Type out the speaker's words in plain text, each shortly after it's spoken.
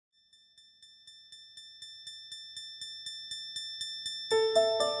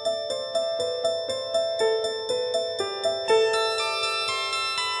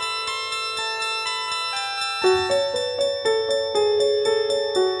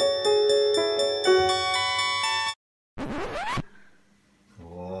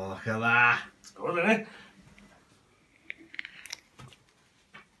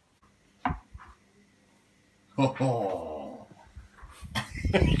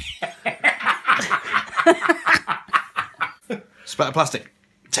Spatter Plastic.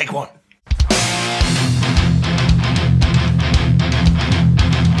 Take one.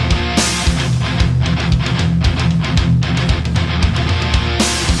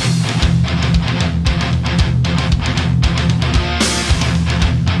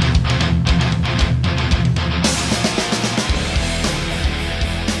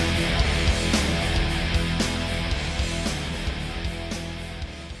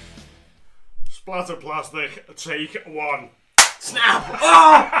 Splatter Plastic, take one. Snap!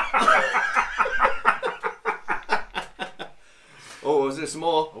 Oh! Oh, is there some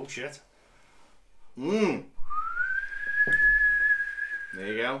more? Oh shit. There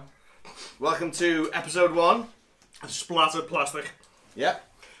you go. Welcome to episode 1. Splatter Plastic. Yep.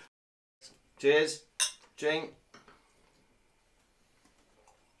 Cheers. Ching.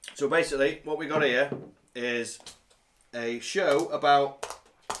 So basically, what we got here is a show about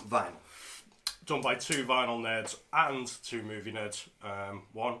vinyl. Done by 2 vinyl nerds and 2 movie nerds.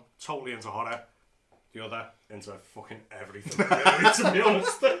 One totally into horror, the other into fucking everything. Really, to be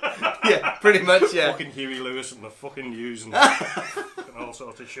honest. Yeah, pretty much, yeah. Fucking Huey Lewis and the fucking news and fucking all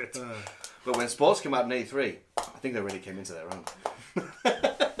sorts of shit. But when sports came out in '83, I think they really came into their own.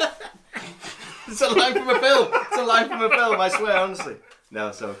 It's a line from a film. It's a line from a film, I swear, honestly.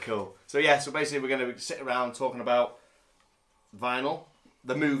 No, so cool. So yeah, so basically we're going to sit around talking about vinyl,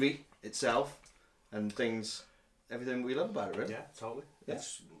 the movie itself, and things, everything we love about it, really. Yeah, totally. Yeah.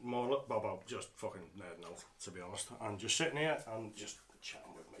 It's more about just fucking nerding out, to be honest. And just sitting here and just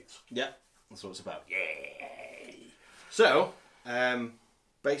chatting with mates. Yeah, that's what it's about. Yay! So,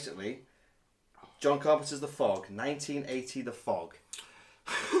 basically, John Carpenter's The Fog, 1980 The Fog.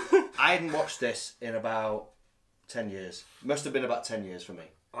 I hadn't watched this in about 10 years. Must have been about 10 years for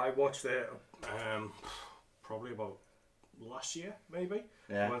me. I watched it probably about last year, maybe.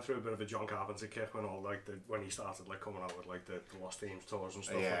 Yeah. I went through a bit of a John Carpenter kick when when he started coming out with the Lost Themes tours and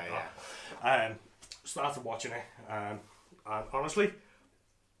stuff that. Started watching it, and honestly,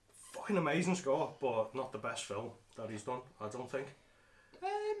 fucking amazing score, but not the best film that he's done, I don't think.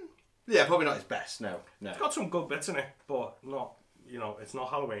 Yeah, probably not his best, no. It's got some good bits in it, but not, it's not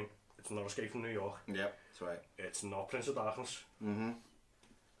Halloween, it's not Escape from New York. Yeah, that's right. It's not Prince of Darkness. Mm-hmm.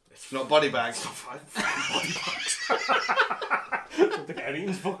 It's not Body Bags. It's not fucking Body Bags. I don't think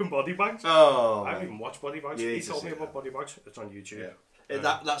anything's fucking Body Bags. Oh, I haven't even watched Body Bags. He told me about Body Bags. It's on YouTube.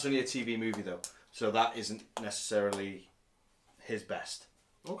 Yeah. That's only a TV movie though, so that isn't necessarily his best.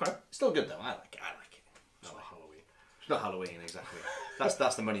 Okay. It's still good though. I like it. It's not Halloween. It's not Halloween exactly.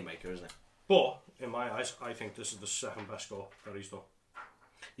 That's the money maker, isn't it? But in my eyes, I think this is the second best score that he's done.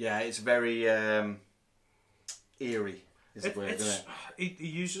 Yeah, it's very eerie. Is the word, isn't it? He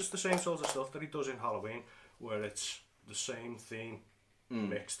uses the same sort of stuff that he does in Halloween, where it's the same theme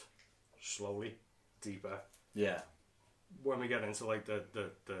mixed slowly, deeper. Yeah. When we get into the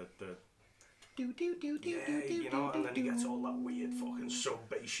and then he gets all that weird fucking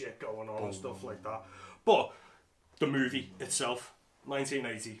sub-bass shit going on and stuff like that. But the movie itself,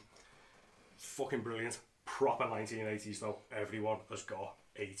 1980, fucking brilliant. Proper 1980s though. Everyone has got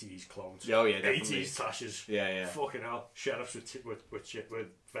 80s clothes. Oh yeah, definitely. 80s tashes. Yeah. Fucking hell. Sheriffs with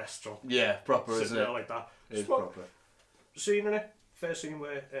vests on. Yeah, proper, sitting isn't there it? like that. It's proper. Scene in it. First scene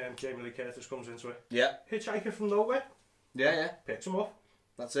where Jamie Lee Curtis comes into it. Yeah. Hitchhiker from nowhere. Yeah. Picks him up.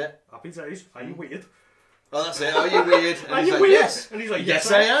 That's it. Happy days. Are you weird? Oh, that's it. Are you weird? And Are he's you like, weird? yes. And he's like, yes,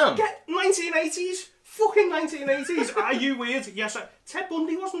 I am. Get 1980s. Fucking 1980s. Are you weird? Yes, I... Ted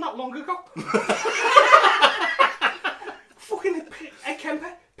Bundy wasn't that long ago. Fucking Ed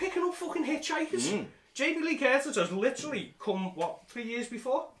Kemper picking up fucking hitchhikers. Jamie Lee Curtis has literally come, 3 years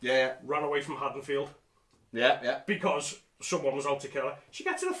before? Yeah. Ran away from Haddonfield. Yeah. Because someone was out to kill her. She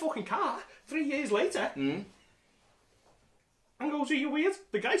gets in a fucking car 3 years later. And goes, are you weird?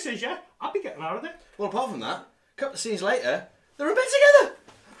 The guy says, yeah, I'll be getting out of there. Well, apart from that, a couple of scenes later, they're in bed together.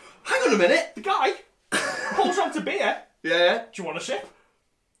 Hang on a minute. The guy pulls out a beer. Yeah. Do you want a sip?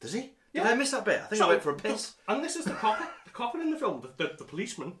 Does he? Yeah. Did I miss that bit? I think I went for a piss. And this is the copper. The copper in the film, the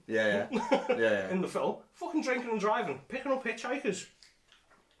policeman. Yeah. In the film, fucking drinking and driving, picking up hitchhikers.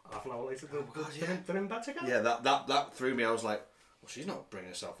 Half an hour later, they're in bed together. Yeah, that threw me. I was like, well, she's not putting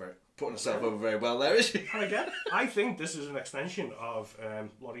herself over very well there, is she? And again, I think this is an extension of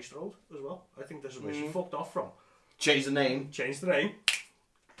Laurie Strode as well. I think this is where she fucked off from. Changed the name. Changed the name.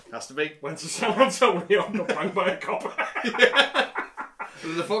 Has to be. Went to San Antonio and got banged by a copper.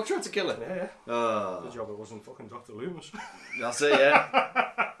 The fuck tried to kill her. Yeah. Oh. Good job it wasn't fucking Dr. Loomis. That's it,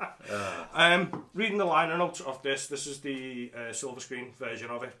 yeah. Reading the liner notes of this is the silver screen version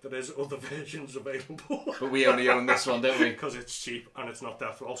of it. There is other versions available. But we only own this one, don't we? Because it's cheap and it's not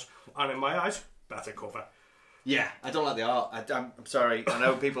Death Rolls. And in my eyes, better cover. Yeah, I don't like the art. I'm sorry. I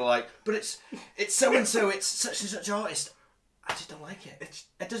know people are like, but it's so and so. It's such and such artist. I just don't like it.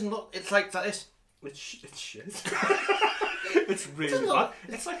 It doesn't look. It's like this. It's shit. It's really bad.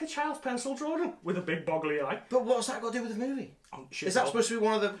 It's like a child's pencil drawing with a big boggly eye. But what's that got to do with the movie? Is that supposed to be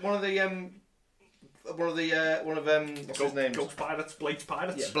one of what's his name? Ghost Pirates, Blake's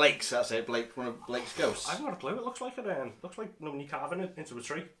Pirates. Yeah, Blake's. That's it. Blake, one of Blake's ghosts. I've got a clue. It looks like looks like when you carve it into a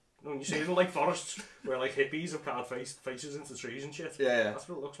tree. When you see it in like forests where like hippies have carved faces into trees and shit. Yeah. That's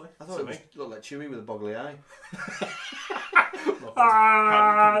what it looks like. I thought it looked like Chewie with a boggly eye.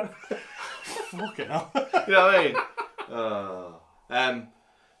 Fucking hell. You know what I mean?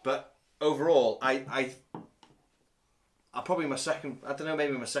 But overall, I probably my second. I don't know,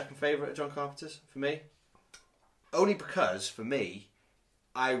 maybe my second favourite of John Carpenter's for me. Only because for me,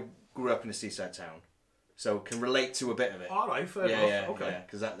 I grew up in a seaside town, so can relate to a bit of it. All right, fair enough. Yeah, okay.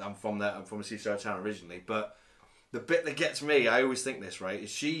 Because I'm from there. I'm from a seaside town originally, but the bit that gets me, I always think this right, is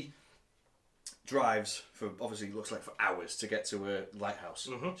she drives for obviously looks like for hours to get to a lighthouse.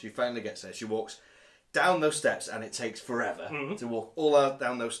 Mm-hmm. She finally gets there. She walks down those steps, and it takes forever to walk all out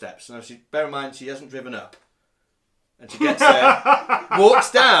down those steps. Now, bear in mind, she hasn't driven up, and she gets there,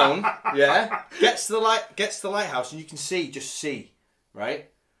 walks down, gets to the lighthouse, and you can just see, right?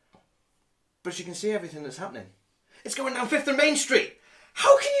 But she can see everything that's happening. It's going down 5th and Main Street.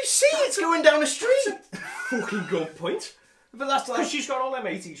 How can you see it's going down a street? Fucking good point. But that's like... Because she's got all them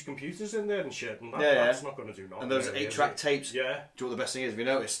 80s computers in there and shit, and that's not going to do nothing. And those 8-track tapes. Yeah. Do you know what the best thing is? Have you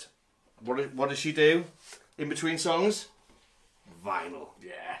noticed? What does she do in between songs? Vinyl.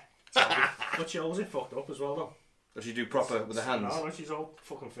 Yeah. But she always fucked up as well, though. Does she do proper with the hands? No, she's all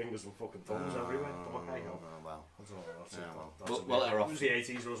fucking fingers and fucking thumbs everywhere. But hey, well. That's Well, let her it off. was the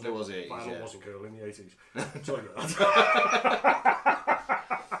 80s, wasn't it? It was the 80s, Vinyl yeah. wasn't cool in the 80s. Sorry about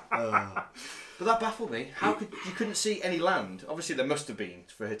that. But that baffled me. How you couldn't see any land? Obviously, there must have been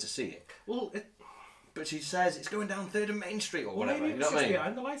for her to see it. Well, But she says it's going down 3rd and Main Street or whatever. maybe You it know was what I just mean?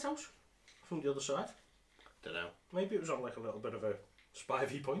 behind the lighthouse from the other side. Don't know. Maybe it was on like a little bit of a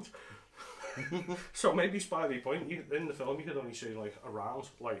spivey point. So maybe spivey point. In the film, you could only see like around,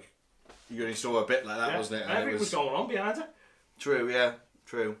 like You only saw a bit like that, wasn't it? And everything was going on behind her. True. Yeah.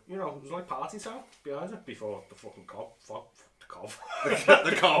 True. You know, it was like party town behind her before the fucking cob.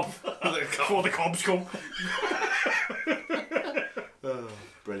 The cob. Before the cobs come.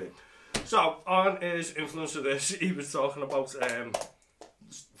 Brilliant. So, on his influence of this, he was talking about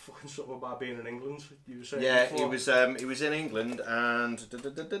fucking something about being in England. You were saying Yeah, before. he was in England and There's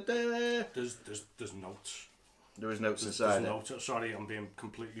notes. there was notes There's inside. notes. Sorry, I'm being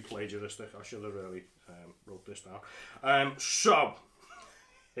completely plagiaristic. I should have really wrote this down. So.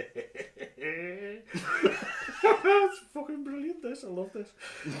 It's fucking brilliant, this. I love this.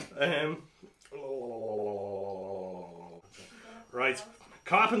 Right.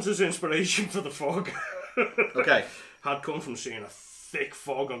 Carpenter's inspiration for the fog Okay. had come from seeing a thick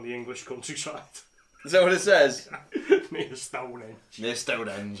fog on the English countryside. Is that what it says? Near Stonehenge. Near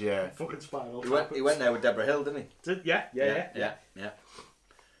Stonehenge, yeah. Fucking spiral. He went there with Deborah Hill, didn't he? Yeah.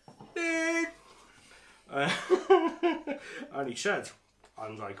 And he said,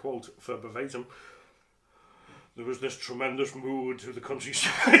 and I quote for verbatim, there was this tremendous mood to the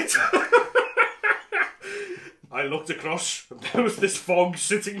countryside. I looked across and there was this fog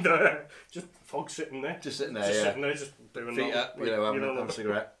sitting there. Just fog sitting there. Just sitting there, Just sitting there, just doing Feet up, having a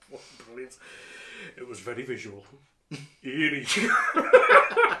cigarette. Brilliant. It was very visual. Eerie.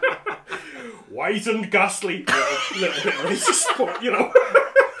 White and ghastly. Little bit racist, but you know.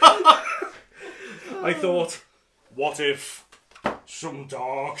 I thought, what if some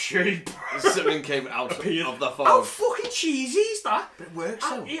dark shape Something came out of the fog. How fucking cheesy is that? But it works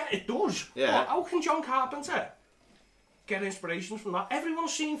though. Yeah, it does. Yeah. But how can John Carpenter get inspiration from that?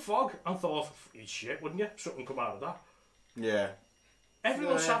 Everyone's seen fog and thought, eat shit, wouldn't you? Something come out of that. Yeah.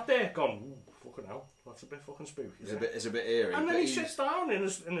 Everyone sat there going, ooh, fucking hell, that's a bit fucking spooky. It's a bit eerie. And then he sits down in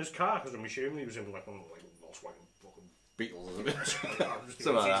his car, because I'm assuming he was in like Volkswagen fucking Beatles, isn't it? something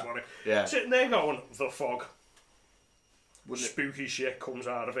like that. Yeah. Sitting there going, the fog. Wouldn't it- Spooky shit comes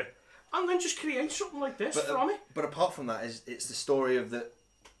out of it. And then just create something like this from it. But apart from that, it's the story of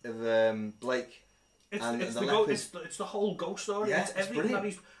Blake. It's, and it's, the the leopard. it's the whole ghost story. Yeah, it's it's everything that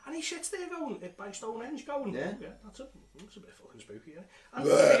brilliant. and he sits there going by Stonehenge going, Yeah. that's a bit fucking spooky, isn't it? And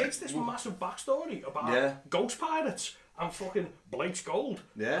he creates this massive backstory about ghost pirates and fucking Blake's gold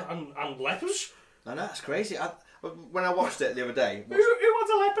and lepers. I know, it's crazy. When I watched it the other day, Who had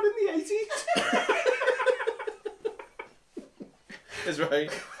a leopard in the 80s? That's right.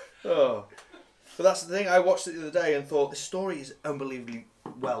 But that's the thing. I watched it the other day and thought this story is unbelievably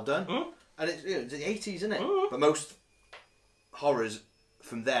well done. And it's the 80s, isn't it? But most horrors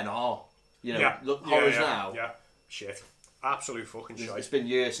from then are, look, horrors now. Yeah, shit. Absolute fucking shit. It's been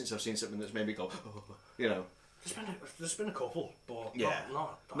years since I've seen something that's made me go, There's been a couple, but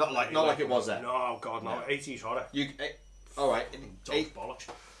not like it was then. No, God, no. 80s horror. All right, Bollocks.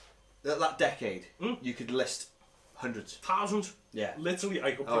 that decade, you could list hundreds, Thousands. Yeah, literally,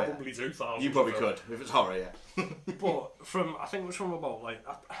 I could probably do thousands. You probably could if it's horror, yeah. But I think it was from about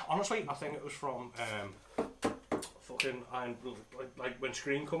honestly, I think it was from fucking like when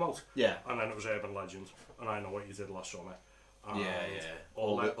Scream come out. Yeah. And then it was Urban Legend, and I Know What You Did Last Summer.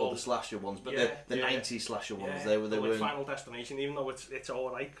 All the slasher ones, but the 90s slasher ones, they were like Final Destination, even though it's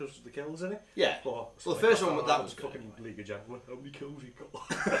all right because the kills in it. Yeah. But the first one that was good. Fucking League of Gentlemen. How many kills he got?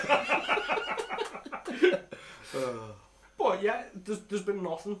 But yeah, there's been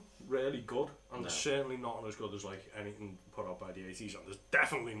nothing really good, and there's certainly nothing as good as like anything put out by the 80s, and there's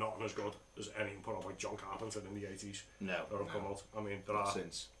definitely nothing as good as anything put out by John Carpenter in the 80s. No. That have come out. I mean, there are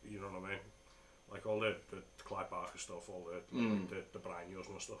since. You know what I mean? Like all the Clive Barker stuff, all the Brian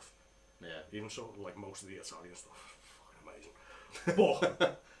Yuzna stuff. Yeah. Even so, like most of the Italian stuff, fucking amazing.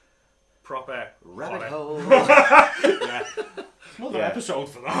 But proper rabbit hole. Yeah. Another episode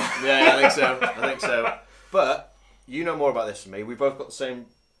for that. Yeah, I think so. But you know more about this than me. We both got the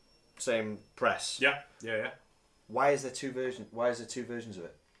same press. Yeah. Why is there two versions? Why is there two versions of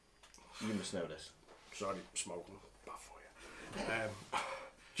it? You must know this. Sorry, smoking. Bad for you.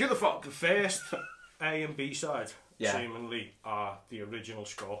 Cue the fog. The first A and B side, seemingly, are the original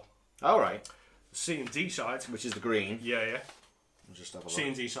score. All right. The C and D side, which is the green. Yeah. I'll just have a look. C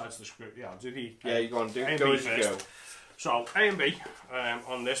and D side's the script. Yeah, do the. Yeah, you go on. Go as you go. So A and B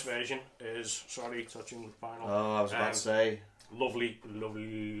on this version is touching the final. Oh, I was about to say. Lovely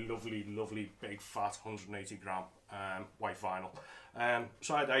big fat 180 gram white vinyl.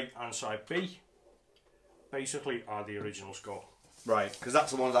 Side A and side B basically are the original score. Right, because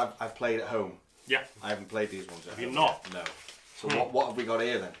that's the ones I've played at home. Yeah. I haven't played these ones yet. Have you not? No. So what have we got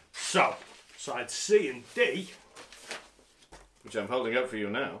here then? So, side C and D, which I'm holding up for you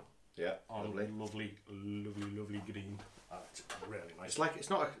now. Yeah, lovely green. It's really nice. It's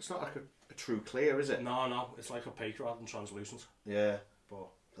not like a true clear, is it? No, it's like opaque rather than translucent. Yeah, but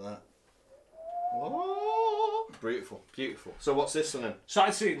that. Oh, beautiful. So what's this one then?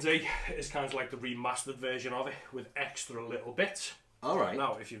 Side C and D is kind of like the remastered version of it with extra little bits. All right.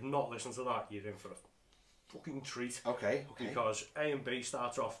 Now, if you've not listened to that, you're in for a fucking treat. Okay. Because A and B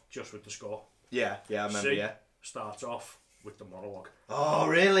starts off just with the score. Yeah, I remember. C starts off with the monologue. Oh,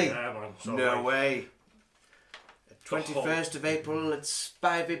 really? Yeah, man. So no way. 21st of April at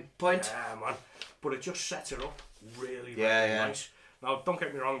Spivey Point. Yeah, man. But it just sets it up really nice. Now, don't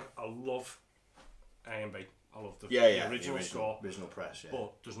get me wrong, I love A and B. I love the original score. Original press, yeah.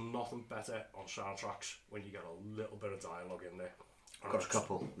 But there's nothing better on soundtracks when you get a little bit of dialogue in there. I've got a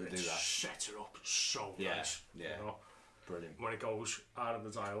couple that do that. Sets it up so nice. Yeah. You know? Brilliant. When it goes out of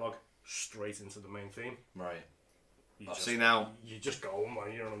the dialogue straight into the main theme. Right. See now. You just go,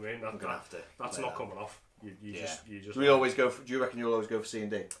 man. You know what I mean? I'm gonna have to. That's not coming off. You just. Do we always go? Do you reckon you'll always go for C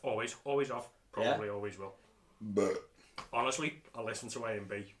and D? Always off. Probably always will. But honestly, I listen to A and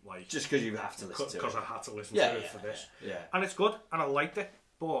B like just because you have to listen to it. Because I had to listen to it for this. Yeah. And it's good, and I liked it,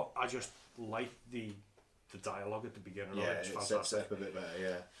 but I just like the dialogue at the beginning. Yeah, it's fantastic. Sets up a bit better.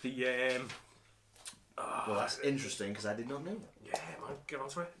 Yeah. The well, that's interesting because I did not know that. Yeah, man, get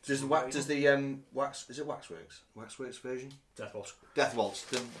onto it. Does the Wax? Is it Waxworks? Waxworks version? Death Waltz. Death Waltz.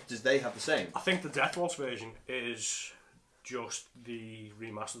 Does they have the same? I think the Death Waltz version is just the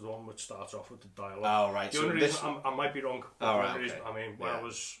remastered one, which starts off with the dialogue. Oh right. The only reason I might be wrong. Oh right. Okay. I mean, when I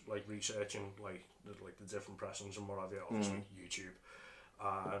was like researching like the different pressings and what have you, obviously YouTube,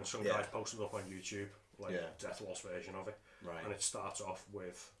 and some guys posted up on YouTube Death Waltz version of it. Right. And it starts off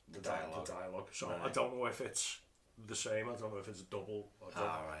with the dialogue. So I don't know if it's the same. I don't know if it's a double.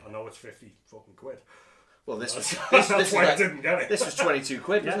 I know it's 50 fucking quid. Well, this was that's why I didn't get it. This was 22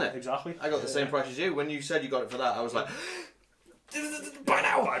 quid, wasn't it? Exactly. I got the same price as you. When you said you got it for that, I was like, buy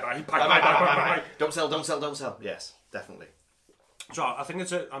now, bye. Don't sell. Yes, definitely. So I think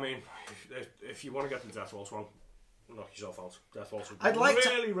it's I mean, if you want to get the Death Waltz one, knock yourself out. Death Waltz would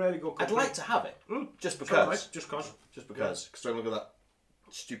be really good. I'd like to have it, just because. Just because. Because don't look at that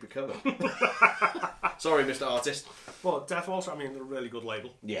stupid cover. Sorry, Mr. Artist. Well, Death Waltz, I mean, they're a really good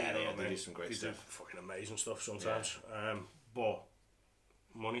label. Yeah, they do some great stuff. They do fucking amazing stuff sometimes. Yeah. But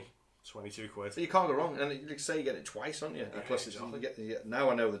money, 22 quid. But you can't go wrong, and you say you get it twice, aren't you? And plus, now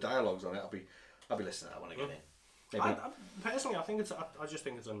I know the dialogues on it. I'll be listening to that when I get in. Personally, I just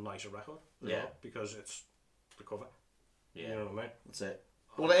think it's a nicer record. You know, because it's the cover. Yeah. You know what I mean? That's it.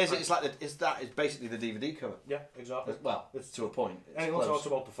 Well, it is. It's like it's basically the DVD cover. Yeah, exactly. Well, it's to a point. It's Anyone close. talks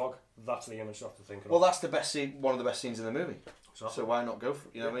about the fog, that's the image that they're thinking Well, of. that's the best scene. One of the best scenes in the movie. So why not go for?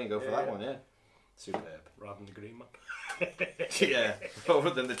 You know what I mean? Go for that one. Yeah. Superb. Rather than the green man. Yeah. Other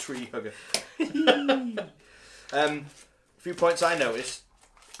than the tree hugger. A few points I noticed.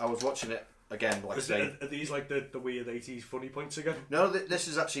 I was watching it again. Like I say, Are these like the weird 80s funny points again? no, this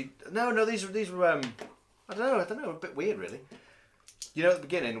is actually no. These were I don't know, a bit weird really. You know, at the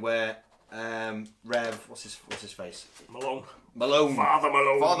beginning where Rev, what's his face? Malone. Father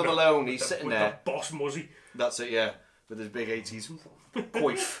Malone. He's sitting with there. The boss muzzy. That's it, yeah, with his big 80s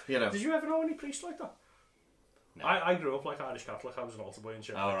coif, you know. Did you ever know any priest like that? No. I grew up like Irish Catholic. I was an altar boy and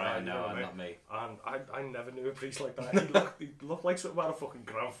shit. Oh, like right, that, no, you know what I mean? not me. And I never knew a priest like that. He looked like something out of fucking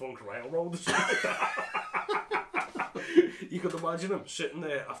Grand Funk Railroad or something like that. You could imagine him sitting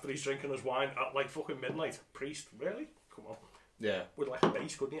there after he's drinking his wine at like fucking midnight. Priest, really? Come on. Yeah. With like a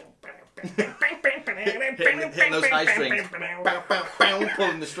bass, couldn't you? Hitting those high strings. Bow, bow, bow,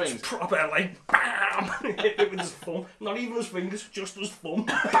 pulling the strings. Proper like bam! Hit it with his thumb. Not even his fingers, just his thumb.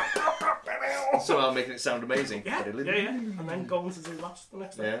 Somehow making it sound amazing. Yeah. And then going to do that the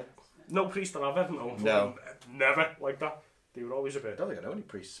next day. Yeah. No priest that I've ever known. No. Never like that. They were always a I bit. don't think I know any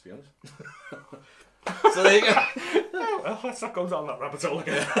priests, to be honest. So there you go. Oh, well, let's not go down that rabbit hole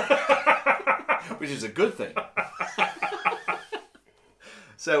again. Which is a good thing.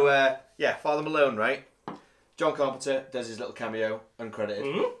 So, yeah, Father Malone, right? John Carpenter does his little cameo,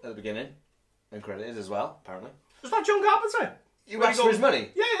 uncredited, at the beginning. Uncredited as well, apparently. Was that John Carpenter? You asked for his money?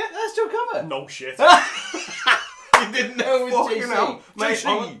 Yeah. That's John Carpenter. No shit. You didn't know it was Fucking JC. hell. Mate,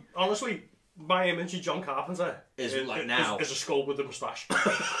 JC. honestly, my image of John Carpenter Is like now. Is a skull with a moustache.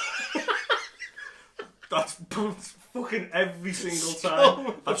 That's fucking every single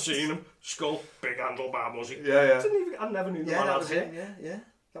time I've seen him. Skull, big handlebar muzzy. Yeah. I never knew the Yeah, man that had was hair. him. Yeah.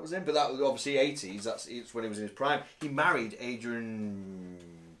 That was him. But that was obviously 80s. It's when he was in his prime. He married Adrian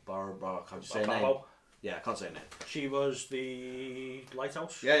Barber. Can't you say her name? Barbo. Yeah, I can't say her name. She was the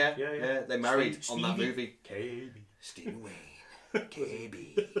Lighthouse. Yeah. They married on that Stevie. movie. KB. Stevie Wayne.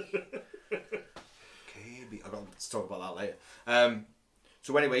 KB. I got to talk about that later.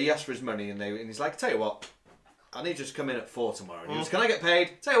 So anyway, he asked for his money, and he's like, "Tell you what, I need you to come in at 4 tomorrow." And he goes, "Can I get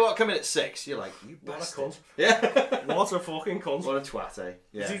paid?" "Tell you what, come in at 6." You're like, "You What a bastard." cunt. Yeah. What a fucking cunt. What a twat, eh?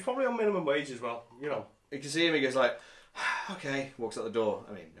 Yeah. He's probably on minimum wage as well, you know. You can see him. He goes like, "Okay," walks out the door.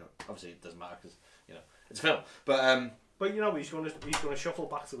 I mean, obviously it doesn't matter because it's a film. But you know he's going to shuffle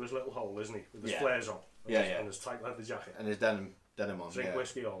back to his little hole, isn't he, with his flares on, and his tight leather jacket, and his denim on. drink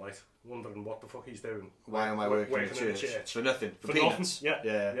whiskey all night, wondering what the fuck he's doing. Why am I working in the church? For nothing. For peanuts. Nothing.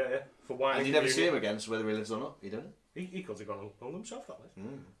 Yeah. For wine. And you never see him again, so whether he lives or not, you don't know. He could have gone and hung himself that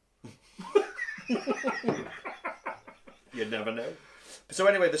night. You'd never know. So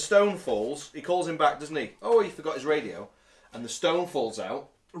anyway, the stone falls. He calls him back, doesn't he? Oh, he forgot his radio, and the stone falls out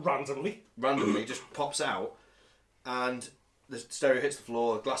Randomly, just pops out, and the stereo hits the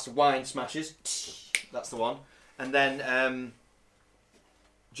floor. A glass of wine smashes. That's the one. And then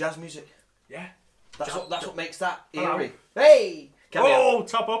jazz music. Yeah. That's what makes that Hello. eerie. Hey! Cameo. Oh,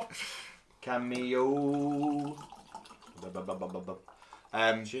 top up. Cameo.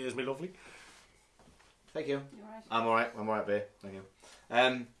 Cheers, me lovely. Thank you. You alright? I'm alright, babe. Thank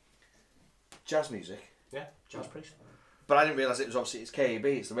you. Jazz music. Yeah, jazz priest. But I didn't realise it was obviously it's KAB,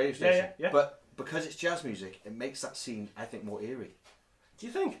 it's the radio station. Yeah. But because it's jazz music, it makes that scene, I think, more eerie. Do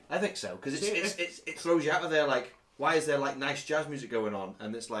you think? I think so, because it throws you out of there like, why is there like nice jazz music going on?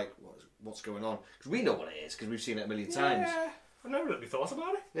 And it's like, what's going on? Because we know what it is, because we've seen it a million times. Yeah, I never really thought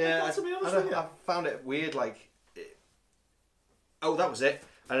about it. Yeah, To be honest with you. I found it weird, like... Oh, that was it.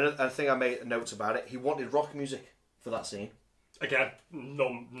 And another thing I made notes about it, he wanted rock music for that scene. Again,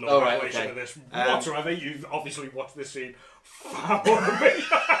 no Oh, right, relation okay. to this whatsoever. You've obviously watched this scene far more than me.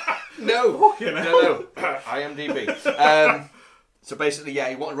 No! You know? No. IMDb. So basically, yeah,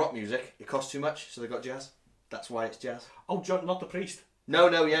 he wanted rock music. It cost too much, so they got jazz. That's why it's jazz. Oh, John, not the priest. No,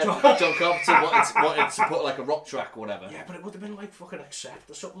 yeah. John Carpenter wanted to put like a rock track or whatever. Yeah, but it would have been like fucking Accept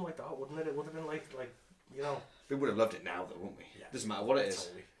or something like that, wouldn't it? It would have been like you know. We would have loved it now, though, wouldn't we? Yeah. Doesn't matter what it is.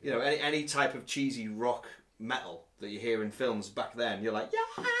 Totally. You know, any type of cheesy rock metal that you hear in films back then, you're like,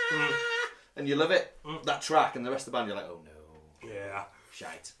 yeah, and you love it. That track and the rest of the band, you're like, oh no, Yeah.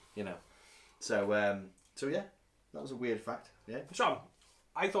 shite. You know. So yeah, that was a weird fact. Yeah. So,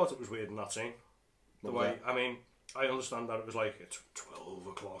 I thought it was weird in that scene. What was that? I mean, I understand that it was like it's 12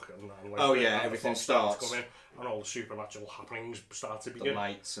 o'clock and like Oh, yeah, the everything fog starts starts. coming and all the supernatural happenings start to The begin.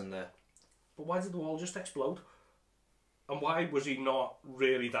 lights and the... But why did the wall just explode? And why was he not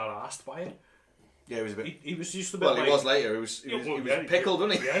really that arsed by it? Yeah, he was a bit. He was just a bit Well, like... he was later. He was pickled,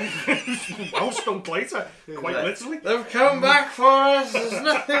 wasn't he? Yeah, well stunk later, quite like, literally. They've come back for us. There's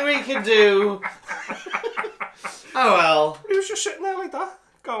nothing we can do. Oh well. He was just sitting there like that,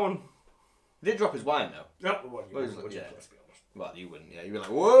 going... He did drop his wine though. Yeah, well, you wouldn't, yeah. let's be honest. Well, you wouldn't. Yeah, you'd be like,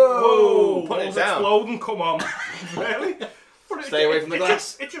 whoa, put it walls down. exploding, come on. Really? But Stay away from the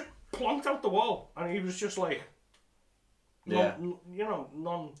glass. It just plonked out the wall, and he was just like... Yeah.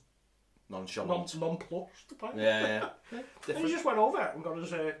 Nonchalant. Non-plussed. Yeah. And he just went over and got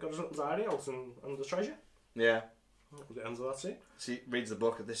his little diary out and the treasure. Yeah. That was the end of that scene. See, reads the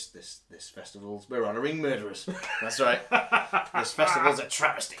book of this festival's. We're honouring murderers. That's right. This festival's a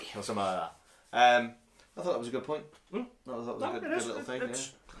travesty or something like that. I thought that was a good point. I thought that was a good little thing. Yeah.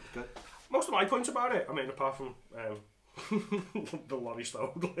 Good. Most of my points about it, I mean, apart from the Laurie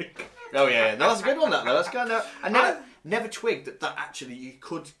Strode, like. Oh yeah, no, that's a good one. That though, that's good. No, I never twigged that actually you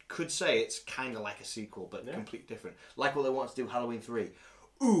could say it's kind of like a sequel, but completely different. Like what they want to do Halloween 3.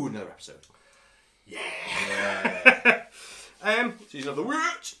 Ooh, another episode. Yeah. Season of the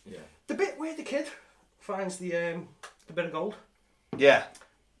Witch. Yeah. The bit where the kid finds the bit of gold. Yeah.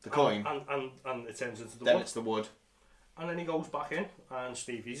 The coin. And it turns into the then wood. it's the wood. And then he goes back in, and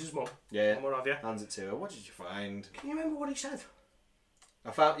Stevie's his mum. Yeah. And what have you. Hands it to her. What did you find? Can you remember what he said? I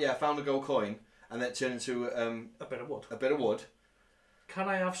found a gold coin, and then it turned into a bit of wood. A bit of wood. Can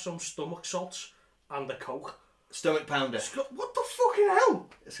I have some stomach salts and a Coke? Stomach pounder. What the fucking hell?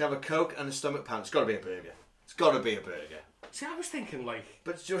 It's got to have a Coke and a stomach pounder. It's got to be a burger. It's got to be a burger. See, I was thinking like,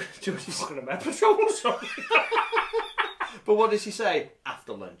 but Georgie's fucking a episode or something. But what does he say?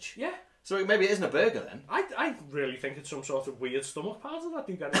 After lunch. Yeah. So maybe it isn't a burger then. I really think it's some sort of weird stomach powder that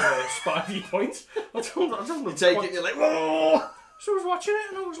you get spivey points. I don't know. You take it and you're like, whoa! So I was watching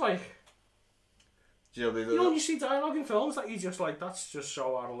it and I was like, do you know, when you see dialogue in films that you just like, that's just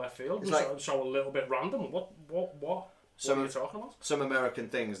so out of left field. It's like, so a little bit random. What are you talking about? Some American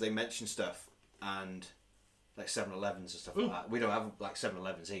things, they mention stuff and like 7-Elevens and stuff like that. We don't have like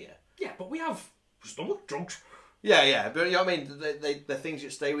 7-Elevens here. Yeah, but we have stomach drugs. Yeah, but you know what I mean? They're things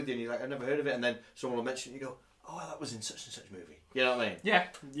that stay with you and you're like, I've never heard of it, and then someone will mention it and you go, oh, that was in such and such movie. You know what I mean? Yeah.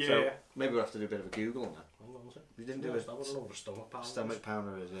 So maybe we'll have to do a bit of a Google on that. You didn't do it. I wouldn't know what a stomach pounder is. Stomach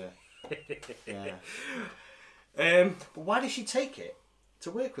pounder is, yeah. But why did she take it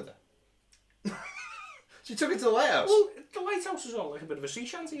to work with her? She took it to the lighthouse. Well, the lighthouse is all like a bit of a sea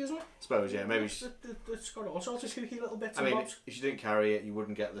shanty, isn't it? I suppose, yeah. Maybe it's got all sorts of kooky little bits. I mean, if you didn't carry it, you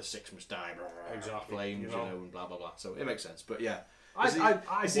wouldn't get the six must die. Exactly. Flames, you know, and blah blah blah. So it makes sense. But yeah,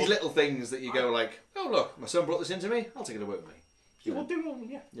 it's these little things that you go like, oh look, my son brought this into me. I'll take it to work with me. You would do,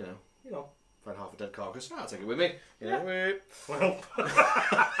 yeah. You know. Find half a dead carcass. I'll take it with me. You know, well,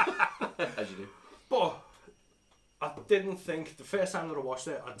 as you do. But I didn't think the first time that I watched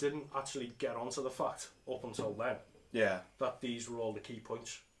it, I didn't actually get onto the fact up until then. Yeah. That these were all the key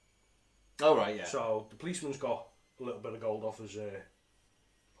points. Oh right, yeah. So the policeman's got a little bit of gold off his his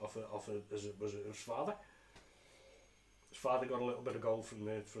father. His father got a little bit of gold from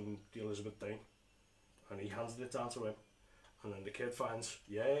the Elizabeth Dane, and he handed it down to him. And then the kid finds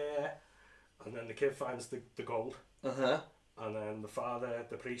and then the kid finds the gold. And then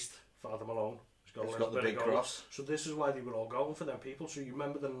the priest, Father Malone, has got the big cross. So this is why they were all going for them people. So you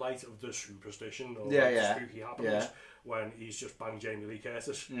remember the night of the superstition or the spooky happenings when he's just banged Jamie Lee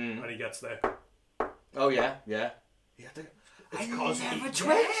Curtis and he gets there. Oh yeah. I never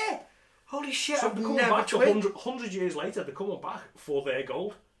twigged. Holy shit! So I've they're coming never back twigged. 100 years later. They're coming back for their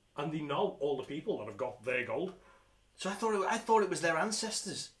gold, and they know all the people that have got their gold. So I thought it was their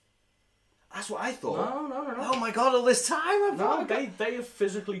ancestors. That's what I thought. No. Oh my god! All this time, they have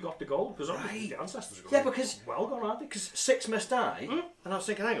physically got the gold because the ancestors are yeah, because well gone, aren't they? Because six must die, and I was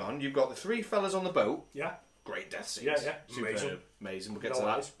thinking, hang on, you've got the three fellas on the boat. Yeah. Great death scenes. Yeah. Amazing. We'll get No to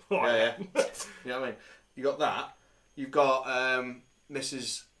that. eyes. Yeah. You know what I mean? You got that. You've got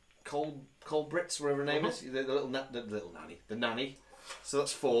Mrs. Colbritz, whatever her name is, the little nanny, the nanny. So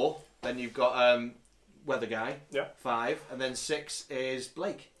that's 4. Then you've got Weather Guy. Yeah. 5, and then 6 is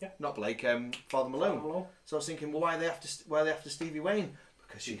Blake. Yeah. Not Blake. Father Malone. So I was thinking, well, why are they after Stevie Wayne?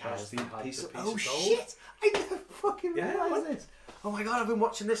 Because she has the piece of gold. Shit! I never fucking realised this. Oh my god! I've been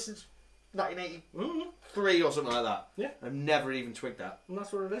watching this since 1983 or something like that. Yeah. I've never even twigged that. And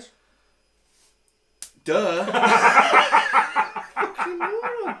that's what it is. Duh.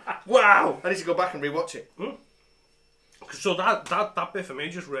 Wow! I need to go back and rewatch it. So that bit for me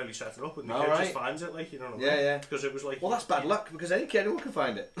just really set it up, and the kid just finds it, like, you know what I mean? Yeah. Because it was like, well, that's bad luck because anyone can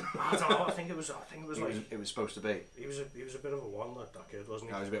find it. I don't know. I think it was like it was supposed to be. He was a bit of a one, that kid,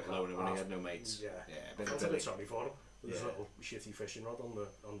 wasn't he? I was a bit lonely when he had no mates. Yeah. A I felt a bit sorry for him. There's a little shitty fishing rod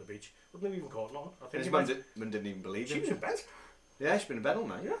on the beach. Wouldn't have even caught none. I think His mum didn't even believe she him. was in bed. Yeah, she's been in bed all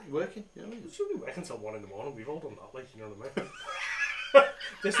night. Yeah. Working. You know what I mean? She'll be working until 1 in the morning. We've all done that, like, you know what I mean?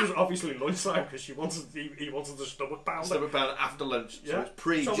 This was obviously lunchtime because he wanted the stomach pounder. Stomach pound after lunch. Yeah. So it's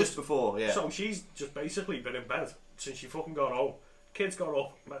pre, So just before, yeah. So she's just basically been in bed since she fucking got home. Kids got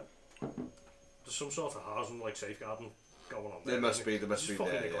up. Man, there's some sort of housing, like safeguarding going on there. There must be Fucking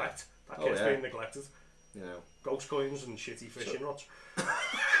there, neglect. Yeah. That kid's being neglected. You know. Ghost coins and shitty fishing rods.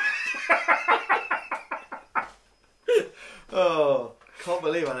 Oh, can't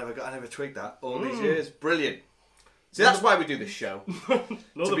believe I never twigged that all these years. Brilliant. See, that's why we do this show.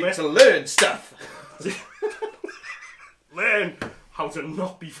 To learn stuff. Learn how to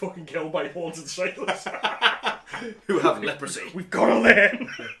not be fucking killed by haunted sailors. Who have leprosy. We've got to learn.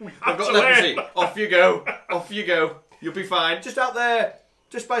 I've got leprosy. Off you go. Off you go. You'll be fine. Just out there.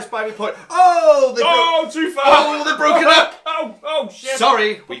 Just by Spivey Point. Oh, too far. Oh, they're broken up. Oh, shit.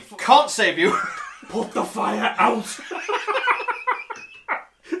 Sorry, we can't save you. Put the fire out.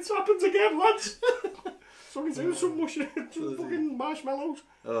 It's happened again, lads. Somebody's doing some fucking marshmallows.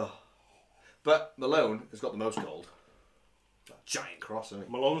 Oh. But Malone has got the most gold. That giant cross, isn't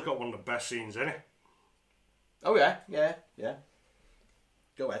he? Malone's got one of the best scenes in it. Oh, yeah.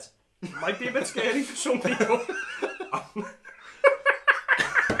 Go ahead. Might be a bit scary for some people.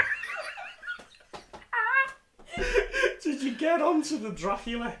 Did you get onto the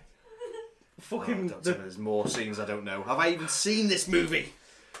Dracula? Fucking. Don't tell me there's more scenes I don't know. Have I even seen this movie?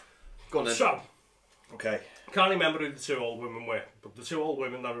 Go on then. So, Okay. can't remember who the two old women were, but the two old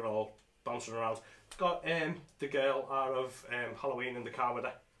women that are all bouncing around. Got the girl out of Halloween in the car with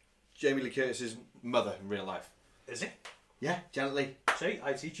her. Jamie Lee Curtis's mother in real life. Is it? Yeah, Janet Lee. See,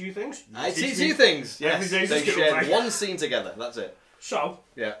 I teach you things. I teach you things. Yes, Every day's a they skill, shared right? one scene together. That's it. So,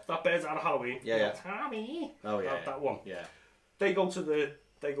 Yeah. that bird's out of Halloween. Yeah. Tommy. Oh yeah. That one. Yeah. They go to the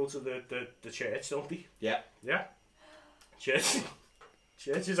church, don't they? Yeah. Yeah. Church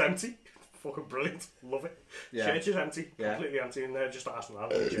is empty. Fucking brilliant. Love it. Yeah. Church is empty. Yeah. Completely empty, and they're just asking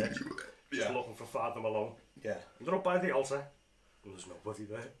around in the church. Just Yeah. looking for Father Malone. Yeah. And they're up by the altar, and there's nobody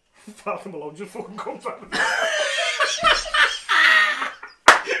there. Father Malone just fucking comes out.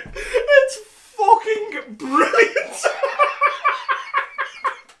 It's fucking brilliant.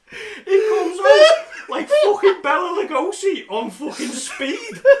 He comes out like fucking Bela Lugosi on fucking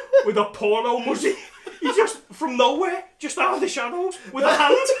speed with a porno muzzy. He just, from nowhere, just out of the shadows, with a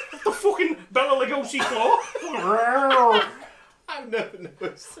hand, the fucking Bela Lugosi claw. I've never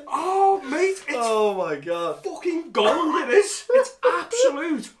noticed. Oh, mate, it's Oh my god. fucking gold, it is. It's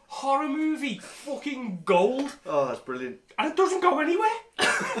absolute horror movie fucking gold. Oh, that's brilliant. And it doesn't go anywhere.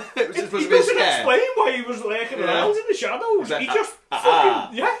 It was supposed He to be a doesn't scare. explain why he was lurking Yeah. around in the shadows. Like, He just ah.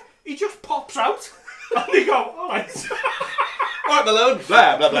 he just pops out. And they go, alright. Alright, Malone.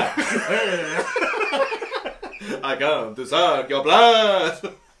 Blah, blah, blah. I come to suck your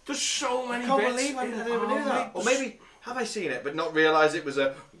blood. There's so many I can't bits. believe I in it. never knew Oh, that. mate, Or maybe, have I seen it but not realised it was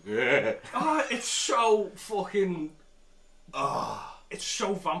a... Oh, it's so fucking... Oh. It's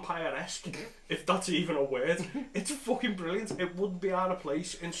so vampire-esque, if that's even a word. It's fucking brilliant. It wouldn't be out of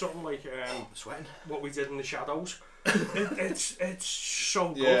place in something like I'm sweating. what we did in the Shadows. It's so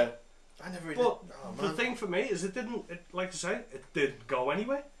good. Yeah. I never really... But Oh, the man. thing for me is like I say, it didn't go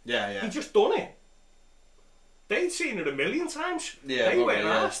anywhere. Yeah, He yeah. just done it. They'd seen it a million times. Yeah, they probably, weren't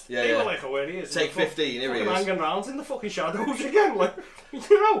yeah. asked. Yeah, they yeah. were like, oh, here he is. Take And 15, here he fucking is. hanging around in the fucking shadows again, like, you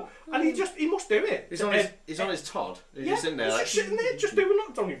know. And he must do it. He's on his Todd. He's just in there he's like... just sitting there, just doing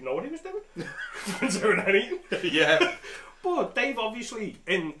it. Don't even know what he was doing. Doing anything. Yeah. But they've obviously,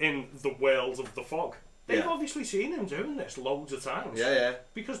 in the world of the fog, they've Yeah. obviously seen him doing this loads of times. Yeah, yeah.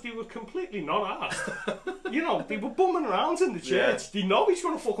 Because they were completely not asked. You know, they were bumming around in the church. Yeah. They know he's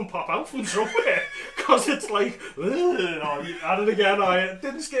going to fucking pop out from somewhere. Because it's like, oh, you had it again. It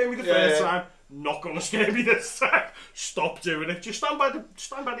didn't scare me the first time. Not going to scare me this time. Stop doing it. Just stand by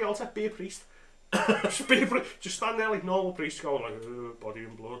the altar. Be a priest. Just stand there like normal priests going like, body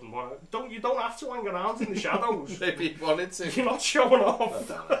and blood and what. You don't have to hang around in the shadows. Maybe he wanted to. You're not showing off.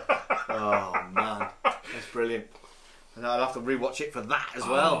 Oh, man. That's brilliant. And I'll have to rewatch it for that as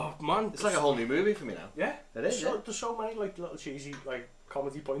well. Oh, man. It's like a whole new movie for me now. Yeah. It is, yeah. There's so many like little cheesy like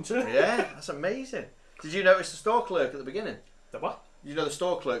comedy points in it. Yeah, that's amazing. Did you notice the store clerk at the beginning? The what? You know the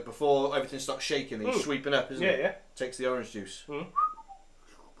store clerk, before everything starts shaking, he's sweeping up, isn't he? Yeah. Takes the orange juice. Mm.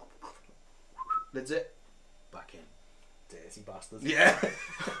 Lids it. Back in. Dirty bastard. Yeah.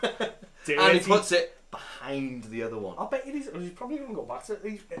 Dirty. And he puts it behind the other one. I bet he's probably going to go back to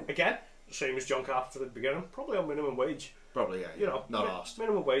it. Again, same as John Carpenter at the beginning. Probably on minimum wage. Probably, yeah. You know, Not asked.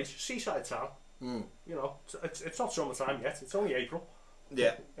 minimum wage, seaside town. You know, it's not summertime yet. It's only April,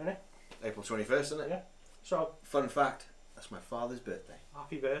 Yeah. isn't it? April 21st, isn't it? Yeah. So Fun fact, that's my father's birthday.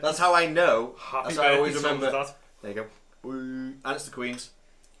 happy birthday. That's how I know. Happy That's how I always birthday, remember. Dad. There you go. Woo. And it's the Queen's.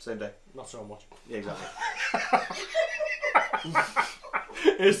 Same day. Not so much. Yeah, exactly.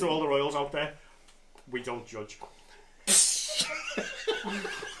 Here's to all the royals out there. We don't judge.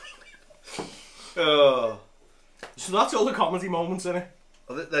 Oh. So that's all the comedy moments in it.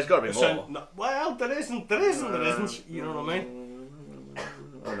 Well, there's got to be more. Well, there isn't. You know what I mean?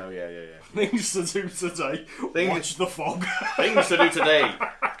 Oh no, yeah. Things to do today. Watch The Fog. Things to do today.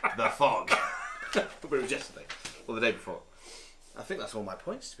 The Fog. But it was yesterday. Or the day before. I think that's all my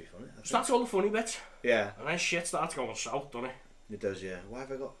points, to be funny. So that's all the funny bits. Yeah. And then shit starts going south, doesn't it? It does, yeah. Why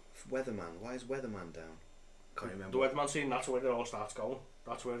have I got Weatherman? Why is Weatherman down? Can't remember. The Weatherman scene, that's where it all starts going.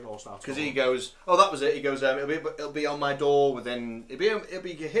 That's where it all starts going. Because he goes, oh, that was it. He goes, it'll be on my door within, it'll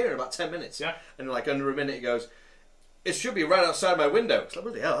be here in about 10 minutes. Yeah. And like under a minute, he goes, it should be right outside my window. It's like,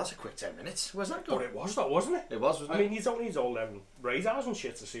 bloody hell, that's a quick 10 minutes. Where's that But going? it was that, wasn't it? It was, wasn't I it? mean, you don't need all them radars and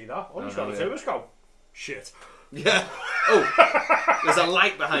shit to see that. All he's No, got to do is go, shit. Yeah. Oh, there's a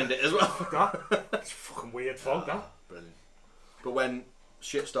light behind it as well. That's fucking weird fog, that. Brilliant. But when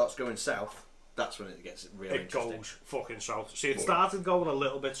shit starts going south, that's when it gets really It interesting. goes fucking south. See, it started going a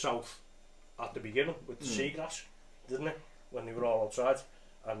little bit south at the beginning with the seagrass, didn't it? When they were all outside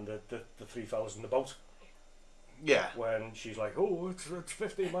and the three fellas in the boat. Yeah. When she's like, oh, it's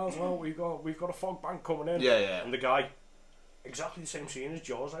 15 miles an hour, we've got a fog bank coming in. Yeah. And the guy, exactly the same scene as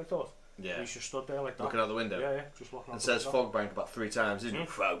Jaws, I thought. Yeah. He's just stood there like that. Looking out the window. Yeah, just looking out It the says window. fog bank about 3 times, isn't it?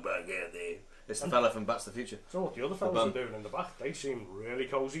 Fog bank in there. It's the fella from Back to the Future. So what the other fellas are doing in the back, they seem really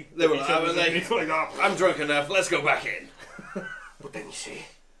cosy. They were Each like, other's "Oh, underneath like that. I'm drunk enough, let's go back in. But then you see,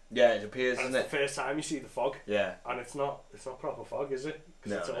 Yeah, it appears, and isn't it's the it? first time you see the fog, Yeah. and it's not proper fog, is it?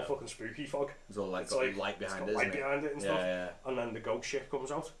 Because No, it's all no. fucking spooky fog. It's all like It's got like light behind it, light isn't it? behind it and Yeah, stuff. yeah. And then the ghost ship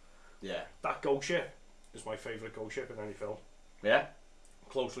comes out. Yeah. That ghost ship is my favourite ghost ship in any film. Yeah?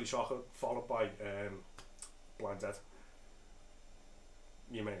 Closely followed by Blind Dead.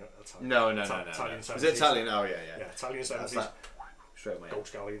 You mean Italian? No. Italian Is 70s. it Italian? Oh, yeah. Yeah, Italian That's 70s. that. Straight away.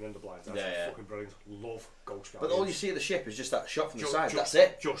 Ghost Galleon and the Blind Dead. Yeah. Fucking brilliant. Love Ghost Galleon. But all you see of the ship is just that shot from the side. Just, That's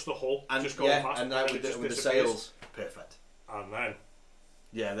it. Just the hull. And just going yeah, past. and that then with, it just with the disappears. sails. Perfect. And then.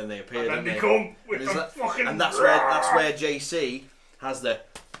 Yeah, then they appear. And then don't they they come with And the is that- fucking. And that's where JC has the.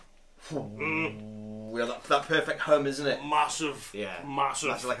 You know, that perfect hum, isn't it? Massive. Yeah. Massive.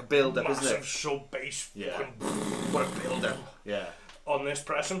 That's like a build-up, isn't it? Massive sub bass. Yeah. Fucking What a build-up. Yeah. on this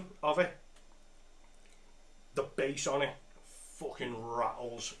pressing of it. The bass on it fucking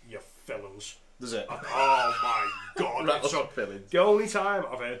rattles your fillings. Does it? Oh my god. Rattles So, your fillings. the only time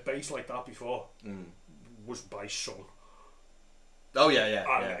I've heard bass like that before was by Sun. Oh yeah.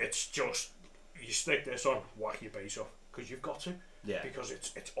 And it's just, you stick this on, whack your bass up, because you've got to. Yeah. Because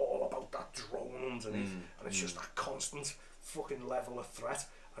it's all about that drone underneath, and it's just that constant fucking level of threat,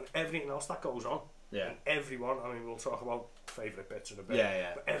 and everything else that goes on. Yeah. And everyone, I mean, we'll talk about favourite bits in a bit.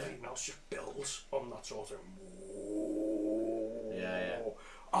 Yeah. But everything else just builds on that sort of. Yeah.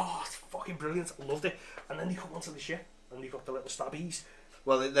 Oh, it's fucking brilliant. I loved it. And then they come onto the ship, and they've got the little stabbies.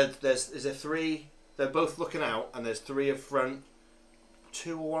 Well, is there 3? They're both looking out, and there's 3 up front,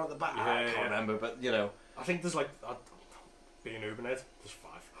 2 or 1 at the back. I can't remember, but you know. I think there's like, being Ubernet, there's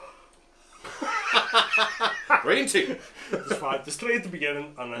 5. 3 and 2. There's 5. There's 3 at the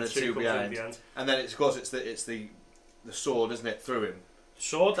beginning, and then And 2 comes in behind. at the end. And then it's of course it's the sword, isn't it, through him?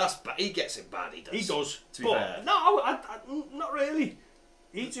 Sword. That's he gets it bad. He does. He does. To be But fair. no, I, not really.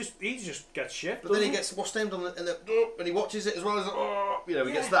 He just gets shit. But then he gets what's named on and he watches it as well as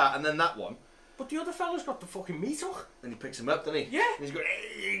he gets that, and then that one, But the other fella's got the fucking meat hook. and he picks him up, doesn't he? Yeah. And he's going.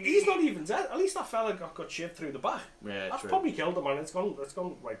 He's not even dead. At least that fella got shit through the back. Yeah, That's true. probably killed him, and it's gone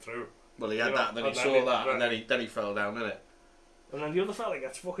right through. Well, he had You know, that, then he and then saw he- that, and then he fell down, didn't it? And then the other fella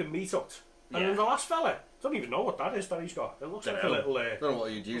gets fucking meat hooked. And Yeah. then the last fella, don't even know what that is that he's got. It looks like a little Don't know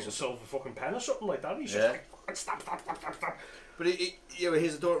what you'd use. little silver fucking pen or something like that. He's Yeah. just like fucking stab. But he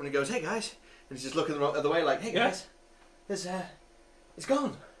hears the door and he goes, "Hey guys," and he's just looking the other way, like, "Hey Yeah. guys, it's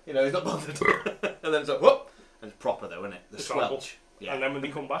gone." You know, he's not bothered. And then it's like, whoop, and it's proper though, isn't it? The It's squelch. horrible. Yeah. And then when they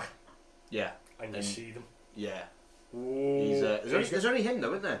come back, Yeah. and you see them. Yeah. Ooh. He's there's only him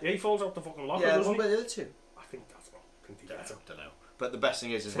though, isn't there? Yeah, he falls out the fucking locker, Yeah. doesn't What he? about the other 2? I think that's what. I think he gets him. Don't know. But the best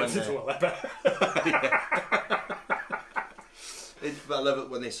thing is when It's they're- a leper. But I love it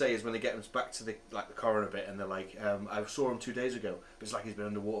when they say is when they get him back to the coroner bit and they're like, I saw him 2 days ago, but it's like he's been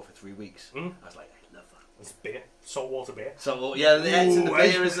underwater for 3 weeks. I was like, I love that. It's beer, saltwater beer. So yeah, it's in the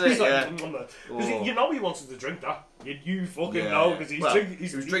beer, isn't it? He's like, Yeah. Because you know he wanted to drink that. You fucking Yeah. know, because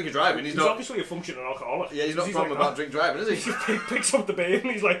He was drinking driving. He's not. obviously a functioning alcoholic. Yeah, he's not a 'Cause problem like about drink driving, is he? He picks up the beer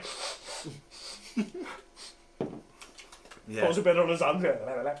and he's like, Yeah. pours a bit on his hand.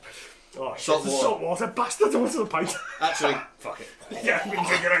 Oh, shit, Salt the water. salt water bastard wants the pint. Actually, fuck it. Yeah, we can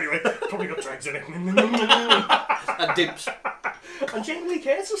drink it anyway. Probably got dregs in it. And dips. And Jamie Lee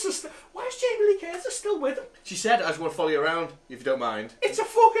Curtis is still... Why is Jamie Lee Curtis still with him? She said, "I just want to follow you around, if you don't mind." It's a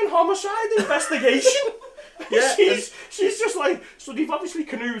fucking homicide investigation. Yeah, she's just like... So they've obviously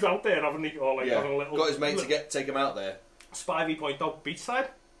canoed out there, haven't they? Or like Yeah. having a little... Got his mate to take him out there. Spivey Point out beachside.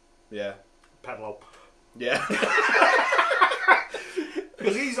 Yeah. Pedalo. Yeah.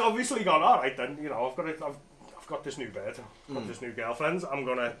 Because he's obviously gone, alright then, you know, I've got this new bed, I've got this new girlfriend, I'm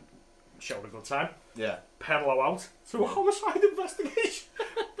gonna show it a good time. Yeah. Pedalo out to a homicide investigation.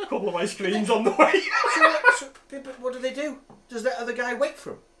 A couple of ice creams on the way. But what do they do? Does that other guy wait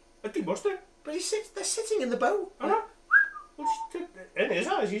for him? I think must do. But they're sitting in the boat. I know. Well, in his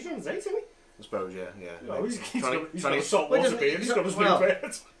eyes, he's on his date, isn't he? I suppose, yeah. No, he's got a Well, saltwater doesn't- beer, he's got his new well,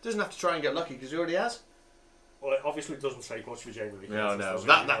 bed. Doesn't have to try and get lucky because he already has. Well, it obviously doesn't take much for Jamie Lee No, Curtis, no. does it?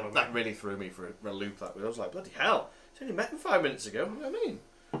 That You know what I that mean? really threw me for a loop. That was. I was like, bloody hell! He's only met him 5 minutes ago. What do I mean?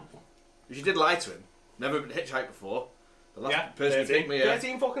 She did lie to him. Never been hitchhiked before. The last person who picked me.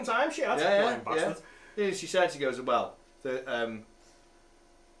 13 fucking times she had. Yeah, Lying bastard. yeah. She goes, well, I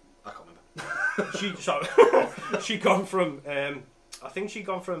can't remember. She gone from I think she'd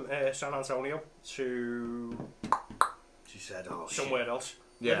gone from San Antonio to She said, oh, somewhere else.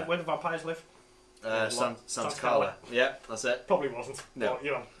 Yeah. Where the vampires live. Santa Santa Carla. Yeah, that's it. Probably wasn't. No. But, you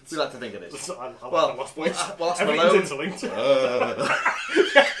know. We like to think it is. I Well, like the Lost Boys. Lost Everything's Malone. interlinked. Uh,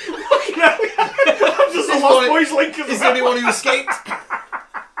 Fucking hell, I'm just a He's Lost one- Boys link as He's the well. only one who escaped.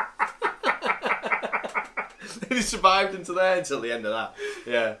 He survived until the end of that.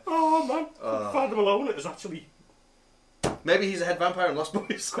 Yeah. Oh man, Father Malone is actually Maybe he's a head vampire in Lost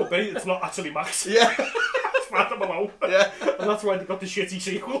Boys. could be. It's not actually Max. Yeah. It's Father Malone. Yeah. And that's why they got the shitty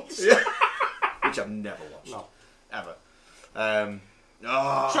sequels. Yeah. Which I've never watched. No. Ever.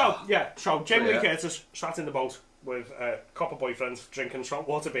 So Jamie Lee Yeah. Curtis sat in the boat with a copper boyfriend drinking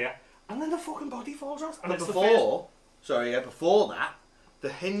saltwater beer, and then the fucking body falls out. And But it's before that, the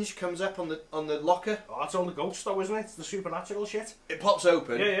hinge comes up on the locker. oh, that's all the ghosts though, isn't it? It's the supernatural shit. It pops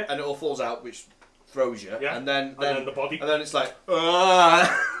open, Yeah. and it all falls out, which throws you. Yeah. And then the body. and then it's like,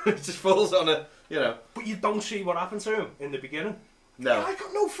 it just falls on a, But you don't see what happened to him in the beginning. No. I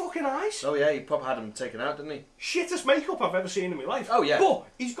got no fucking eyes. Oh yeah, he probably had him taken out, didn't he? Shittest makeup I've ever seen in my life. Oh, yeah. But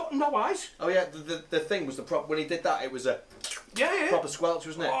he's got no eyes. Oh yeah, the thing was when he did that, it was a Yeah. proper squelch,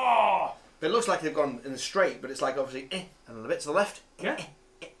 wasn't it? Oh. It looks like they've gone in the straight, but it's like obviously and then a bit to the left. Yeah.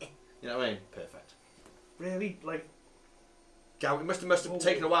 You know what I mean? Perfect. Really, like, It must have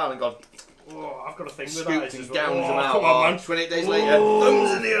taken a while and gone oh, I've got a thing with scooped eyes. and as well. gouged them Oh, out. come on, man. 28 days later, Oh,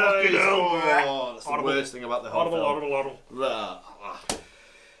 thumbs in the fucking eyes. hell. Oh, that's the Horrible. worst thing about the whole Horrible. film. Ah.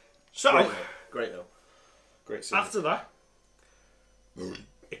 So, Great though. Great scene. after that,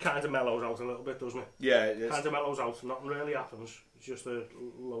 it kind of mellows out a little bit, doesn't it? Yeah, it is. Kind of mellows out. Nothing really happens. It's just a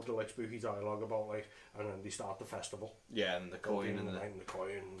load of like spooky dialogue about like, and then they start the festival. Yeah, and the coin and the night and the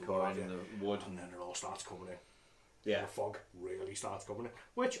coin and coin what have and you. the wood. And then it all starts coming in. Yeah. The fog really starts coming in,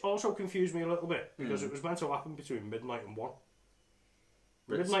 which also confused me a little bit because it was meant to happen between midnight and 1.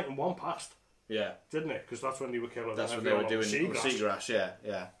 But it's- Midnight and 1 passed, Yeah. didn't it? Because that's when they were killing. That's when they everyone were on doing the seagrass.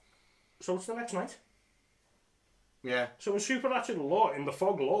 Yeah. So it's the next night. Yeah. So in supernatural law, in the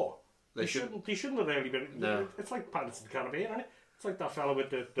fog law, They they shouldn't have really been. No. It's like Pirates of the Caribbean, isn't it? It's like that fella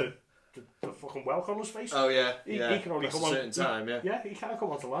with the fucking whelk on his face. Oh yeah. He Yeah. can only That's come a on certain time. Yeah. Yeah, he can't come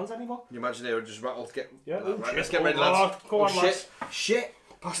onto land anymore. You imagine they were just rattled to get. Yeah. Oh, Right, shit. let's get Oh, ready, lads. Lord. Come on, shit. lads. Shit.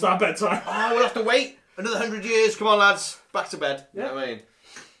 Past our bedtime. Oh, we'll have to wait another 100 years. Come on, lads. Back to bed. You know what I mean?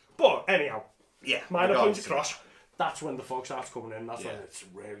 But anyhow, Yeah. minor point regardless. across. That's when the fog starts coming in. That's when Yeah. it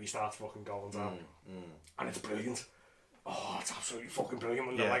really starts fucking going down. And it's brilliant. Oh, it's absolutely fucking brilliant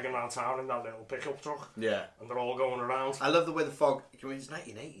when they're Yeah. legging around town in that little pickup truck. Yeah. And they're all going around. I love the way the fog. I mean, it's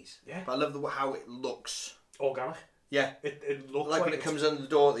 1980s. Yeah. But I love how it looks. Organic. Yeah. It looks Like when it it's- comes under the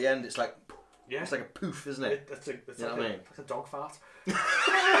door at the end, it's like. Yeah. It's like a poof, isn't it? It's You know like, what I mean? like a dog fart.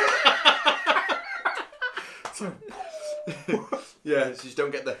 Yeah. So you just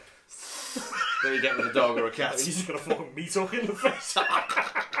don't get the. That you get with a dog or a cat. He's just got a fucking meat hook in the face.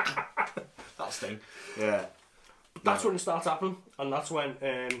 That sting. Yeah. That's when it starts happening, and that's when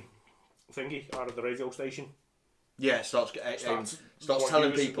Thingy out of the radio station Yeah, it starts what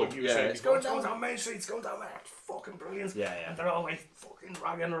telling you people. what you were Yeah, saying it's before, going down. Main Street, it's going down there. It's fucking brilliant. Yeah, yeah. And they're all like fucking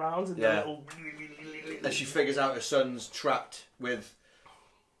dragging around and Yeah. they're little. And she figures out her son's trapped with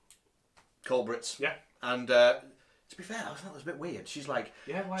culprits. Yeah. And to be fair, I thought that was a bit weird. She's like,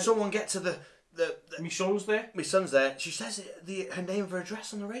 Yeah, why? someone get to the My son's there. my son's there. She says her name of her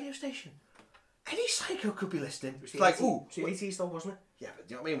address on the radio station. Any psycho could be listening. It's like, ooh. It's the 80s though, wasn't it? Yeah, but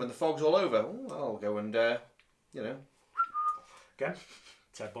you know what I mean? When the fog's all over, ooh, I'll go and, you know. Again,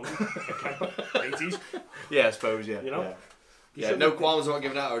 Ted Bundy, 80s. Yeah, I suppose, yeah. You know? Yeah, yeah no qualms about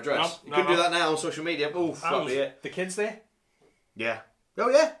giving out her address. No, You couldn't do that now on social media. Ooh, that'd be it. The kid's there. Yeah. Oh,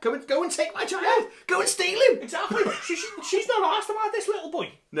 yeah. Go and take my child. Go and steal him. Exactly. She's not asked about this little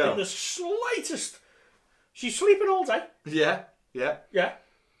boy. No. In the slightest. She's sleeping all day. Yeah, yeah. Yeah.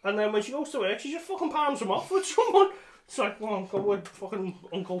 And then when she goes to work, she just fucking palms him off with someone. It's like, well, go with fucking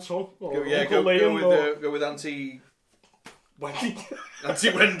Uncle Son. Or Go, yeah, Uncle go Liam, or go with Auntie Wendy. Auntie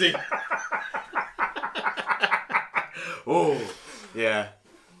Wendy. Oh, yeah.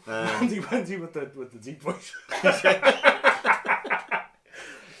 Auntie Wendy with the deep voice.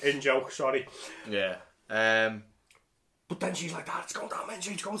 In joke, sorry. Yeah. But then she's like, Dad, it's going down Main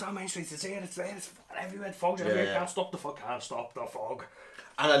Street, it's going down Main Street, it's here, it's there, it's fucking everywhere, the fog's everywhere, yeah. can't stop the fog.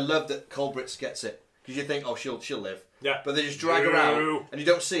 And I love that Culbrits gets it. Because you think, oh, she'll live. Yeah. But they just drag her out, and you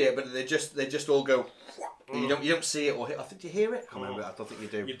don't see it, but they just all go. And you don't see it or hear. I think you hear it. I can't remember. I don't think you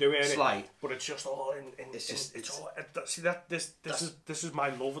do. You do hear Slight. it, but it's just all in. It's all. See that this is my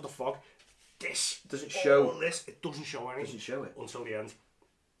love of the fog. This doesn't show. all this. It doesn't show anything. Doesn't show it until the end,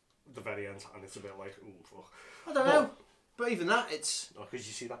 the very end, and it's a bit like, ooh, fuck. I don't know. But even that, it's. Because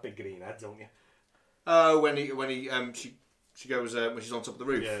you see that big green head, don't you? Oh, when she goes when she's on top of the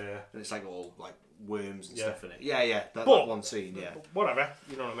roof. Yeah. And it's like all like worms and Yeah. stuff in it. Yeah. That But- one scene. Yeah. Whatever,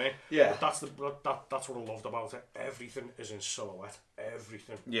 you know what I mean? Yeah. But that's what I loved about it. Everything is in silhouette.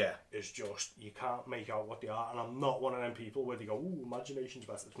 Everything Yeah. is just, you can't make out what they are. And I'm not one of them people where they go, ooh, imagination's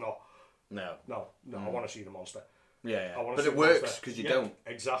best. It's not. No. I want to see the monster. Yeah. I wanna But see it the works monster. because you Yeah, don't.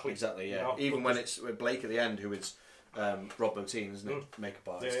 Exactly. Exactly. Yeah. You know, Even but when there's- it's with Blake at the end, who is Rob Bottin, isn't it? Makeup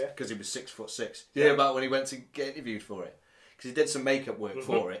artist. Yeah. Because he was 6'6". You hear about when he went to get interviewed for it? Because he did some makeup work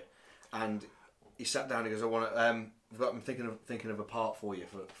for it, and he sat down. And he goes, "I want to. I'm thinking of a part for you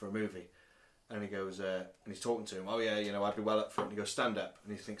for a movie." And he goes, and he's talking to him. Oh yeah, you know, I'd be well up for it. And he goes, "Stand up."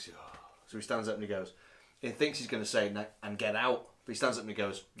 And he thinks, oh. So he stands up and he goes. He thinks he's going to say and get out, but he stands up and he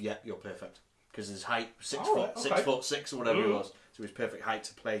goes, "Yeah, you're perfect." Because his height, 6 foot, right, okay. 6'6" or whatever he was. So his perfect height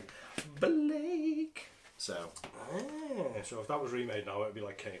to play Blake. So. So if that was remade now, it'd be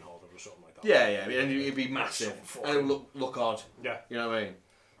like Kane Hodder or something like that. Yeah, and it'd be massive, and it would look odd. Yeah. You know what I mean?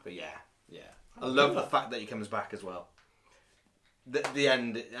 But yeah. I love the fact that he comes back as well. The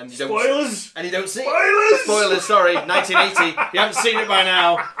end, and you don't. Spoilers! And you don't see. Spoilers! Spoilers! Sorry, 1980. You haven't seen it by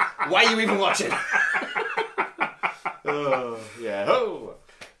now. Why are you even watching? Oh yeah. Oh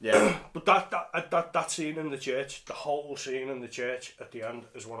yeah. But that scene in the church, the whole scene in the church at the end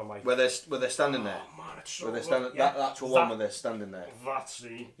is one of my. Where they're standing there. Oh man, it's so Where they're good. standing. Yeah, That actual one where they're standing there. That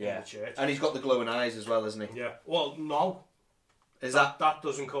scene Yeah. in the church. And he's got the glowing eyes as well, isn't he? Yeah. Well, no. Is that? That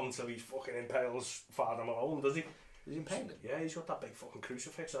doesn't come till he fucking impales Father Malone, does he? Is he impaled him? Yeah, he's got that big fucking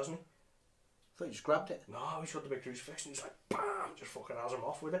crucifix, hasn't he? I thought you just grabbed it. No, he's got the big crucifix and he's like, bam, just fucking has him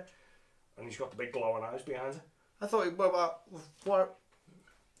off with it. And he's got the big glowing eyes behind it. I thought, what?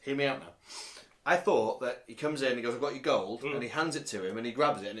 Hear me out now. I thought that he comes in, he goes, "I've got your gold," and he hands it to him, and he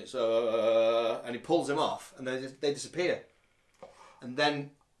grabs it, and it's and he pulls him off, and then they disappear. And then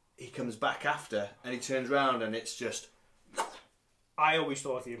he comes back after, and he turns around, and it's just. I always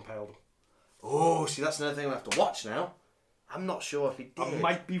thought he impaled him. Oh, see, that's another thing I have to watch now. I'm not sure if he did. I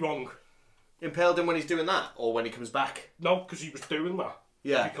might be wrong. Impaled him when he's doing that, or when he comes back. No, because he was doing that.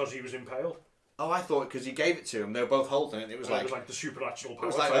 Yeah. Because he was impaled. Oh, I thought because he gave it to him, they were both holding it. And it was like the supernatural power. it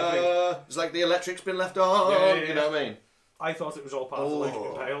was like type thing. it's like the electric's been left on. Yeah. You know what I mean? I thought it was all part of like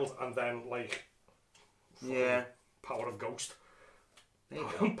impaled and then like Yeah. power of ghost. There you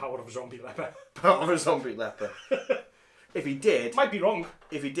go. Power of zombie leper. Part of a zombie leper. If he did, Might be wrong.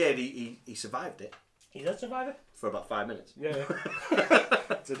 if he did, he survived it He did survive it? for about 5 minutes. Yeah.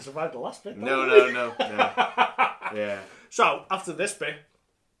 Didn't survive the last bit. No. Yeah. So, after this bit,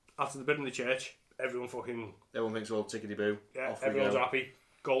 after the bit in the church, everyone fucking... Everyone thinks, well, tickety boo. Yeah, Off we everyone's go. happy.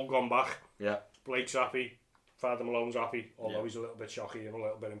 Gold gone back. Yeah. Blake's happy. Father Malone's happy, although Yeah. he's a little bit shocky and a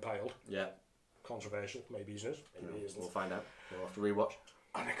little bit impaled. Yeah. Controversial. Maybe he's not. Maybe he isn't. We'll find out. We'll have to rewatch.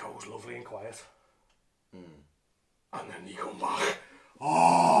 And it goes lovely and quiet. Hmm. And then you come back.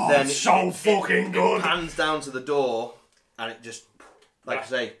 Oh, Then it's so fucking good. Hands down to the door, and it just, like I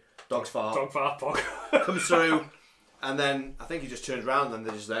say, dog's fart. Dog fart, dog. Comes through, And then I think he just turns around and then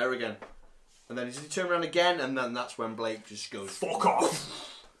they're just there again. And then he turns around again and then that's when Blake just goes, fuck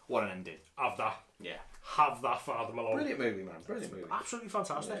off. What an ending. Have that. Yeah. Have that, Father Malone. Brilliant movie, man. Brilliant movie. Absolutely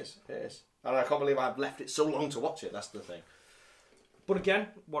fantastic. It is. It is. And I can't believe I've left it so long to watch it. That's the thing. But again,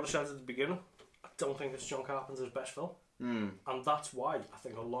 what I said at the beginning, I don't think it's John Carpenter's best film. And that's why I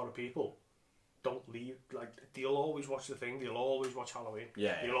think a lot of people don't leave. Like, they'll always watch The Thing, they'll always watch Halloween,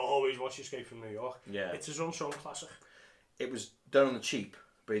 they'll always watch Escape from New York. Yeah. It's his unsung classic. It was done on the cheap,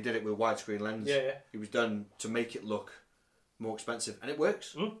 but he did it with a widescreen lens. Yeah, yeah. It was done to make it look more expensive, and it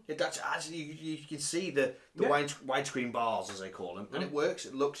works. That's actually you can see the widescreen bars, as they call them, and it works.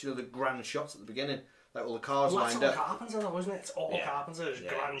 It looks, the grand shots at the beginning, like all the cars Well, lined that's up. all Carpenter, though, isn't it? It's all Yeah. Carpenter's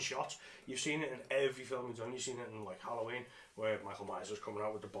Yeah. grand shots. You've seen it in every film he's done. You've seen it in like Halloween, where Michael Myers is coming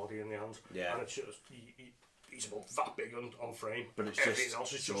out with the body in the hand. Yeah. And it's just he's about that big on frame. But it's everything just, else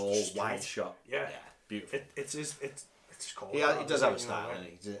is it's just all destroyed. wide shot. Yeah. Beautiful. It's called. He does have a style, you know,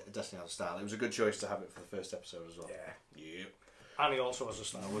 doesn't he? He definitely has a style. It was a good choice to have it for the first episode as well. Yeah. Yeah. And he also has a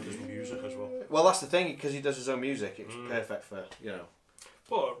style with his music as well. Well, that's the thing, because he does his own music. It's perfect for,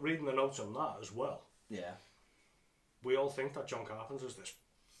 But reading the notes on that as well, Yeah. we all think that John Carpenter's this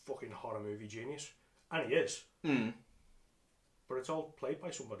fucking horror movie genius, and he is. But it's all played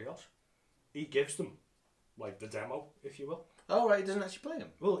by somebody else. He gives them, like, the demo, if you will. Oh, right, he doesn't actually play them.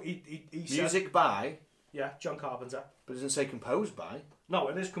 Well, he Music said, by, yeah, John Carpenter. but it doesn't say composed by. No,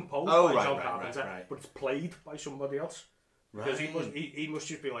 it is composed Oh, by right, John right, Carpenter, right. but it's played by somebody else. Right. Because he must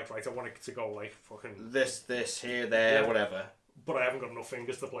just be like, right, I want it to go like fucking... This, here, there, Yeah. whatever. But I haven't got enough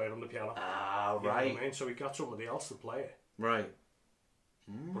fingers to play it on the piano. Ah, You know right. what I mean? So he got somebody else to play it. Right.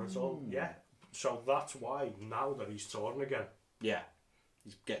 But it's all, yeah. So that's why, now that he's touring again, Yeah.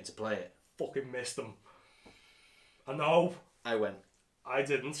 He's getting to play it. fucking missed him. I know. I went. I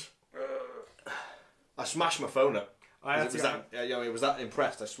didn't. I smashed my phone up. I had It to was get, it was that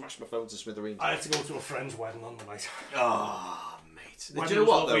impressed. I smashed my phone to smithereens. I had to go to a friend's wedding on the night. Oh, mate. Do Wedding you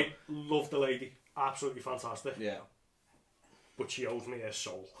know was what, though? lovely. Loved the lady. Absolutely fantastic. Yeah. But she owes me her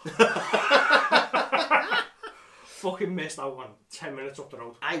soul. Fucking missed that one. 10 minutes up the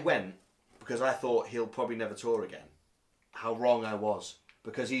road. I went because I thought he'll probably never tour again. How wrong I was.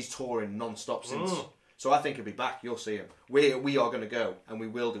 Because he's touring non-stop since. So I think he'll be back. You'll see him. We are going to go, and we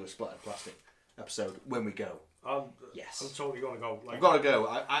will do a Splattered Plastic episode when we go. Yes. I'm totally going to go. Like, I've got to go.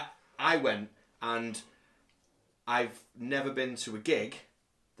 I went, and I've never been to a gig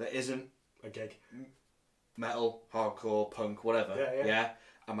that isn't a gig. metal, hardcore, punk, whatever. Yeah.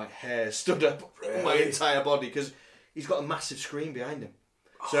 And my hair stood up on my entire body because he's got a massive screen behind him.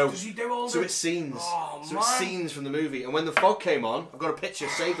 So, does he do all so this? it's scenes. Oh, so man. it's scenes from the movie. And when the fog came on, I've got a picture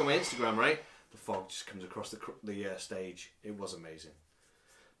saved on my Instagram, right? The fog just comes across the stage. It was amazing.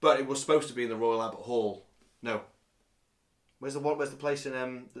 But it was supposed to be in the Royal Albert Hall. No. Where's the place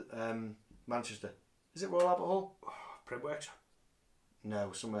in Manchester? Is it Royal Albert Hall? Printworks.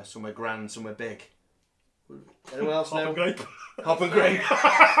 No, somewhere grand, somewhere big. Anyone else Hop know? and grape. Hop and Grape.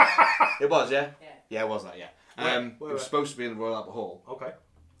 It was, yeah? Yeah, it was that, yeah. Where? It was supposed to be in the Royal Albert Hall, Okay.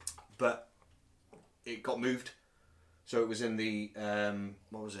 but it got moved. So it was in the,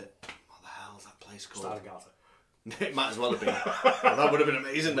 what was it? What the hell is that place called? Stargate. It might as well have been. Well, that would have been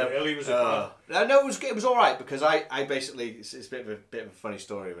amazing though. Really, was it bad? No, it was alright because I basically, it's a bit of a funny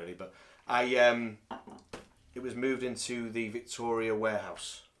story really, but it was moved into the Victoria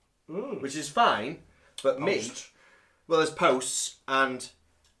Warehouse, which is fine, but well, there's posts and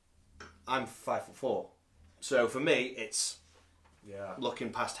I'm 5'4", so for me it's looking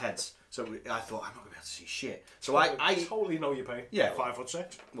past heads. So I thought I'm not gonna be able to see shit. So I totally know your pain. Yeah.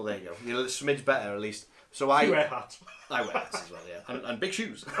 5'6". well there you go. You're a smidge better at least. So You wear hats. I wear hats as well, yeah, and big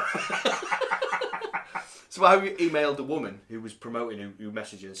shoes. So I emailed the woman who was promoting, who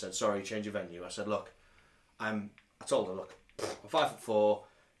messaged and said, "Sorry, change your venue." I said, "Look, I told her, look, I'm 5'4".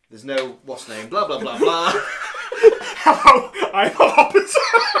 There's no what's name, blah blah blah blah. Hello, I'm Hobbit.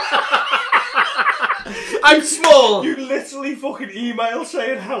 I'm small. You literally fucking email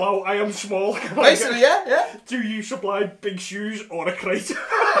saying, hello, I am small. Basically, yeah. Do you supply big shoes or a crate?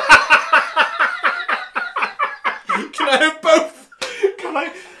 Can I have both? Can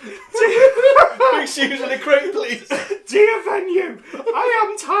I... Big shoes and a crate, please. Dear venue, I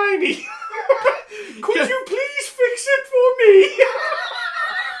am tiny. Could you please fix it for me?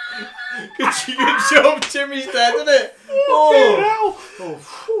 Good job, Jimmy's dead, isn't it? Oh,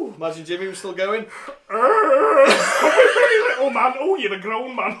 Imagine Jimmy was still going. little man. Oh, you're a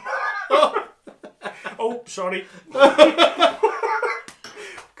grown man. Oh, sorry.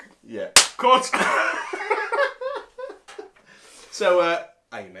 Yeah. Cut. So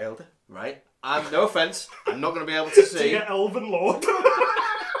I emailed her, right? No offence, I'm not going to be able to see. To get Elven Lord.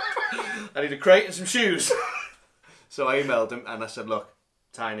 I need a crate and some shoes. So I emailed him and I said, look,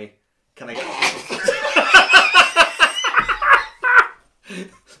 Tiny, can I get...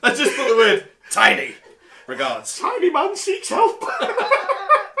 I just put the word, Tiny. Regards. Tiny man seeks help.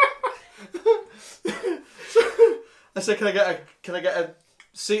 I said, can I get a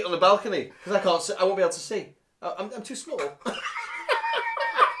seat on the balcony? Because I won't be able to see. I'm too small.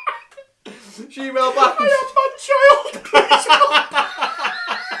 She emailed back. I am my child.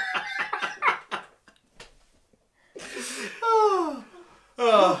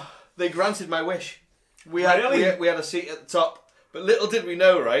 They granted my wish. We Really? had a seat at the top, but little did we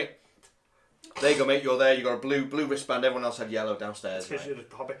know, right? There you go, mate. You're there. You got a blue wristband. Everyone else had yellow downstairs. Because Right? you're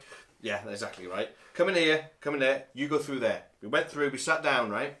the hobbit. Yeah, exactly right. Come in here. You go through there. We went through. We sat down,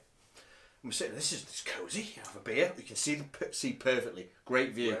 right? And we're sitting. This is cozy. You have a beer. You can see perfectly.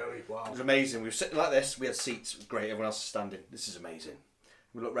 Great view. Really? Wow. It was amazing. We were sitting like this. We had seats. It was great. Everyone else was standing. This is amazing.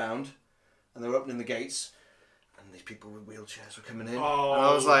 We looked round, and they were opening the gates, and these people with wheelchairs were coming in. Oh, and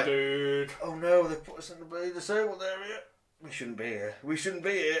I was like, dude. oh no, they put us in the bloody disabled area. We shouldn't be here. We shouldn't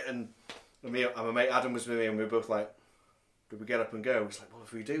be here. And me and my mate Adam was with me, and we were both like, did we get up and go? It's like, well,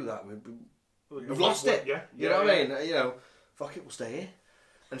 if we do that, we've lost it. Yeah. You know what I mean? You know, fuck it, we'll stay here.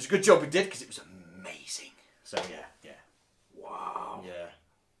 And it's a good job we did because it was amazing. So yeah. Wow.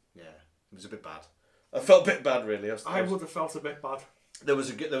 Yeah. It was a bit bad. I felt a bit bad, really. I would have felt a bit bad. There was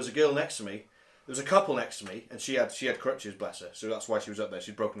a girl next to me. There was a couple next to me, and she had crutches, bless her. So that's why she was up there.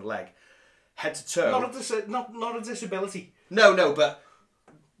 She'd broken a leg, head to toe. Not a disability. No, but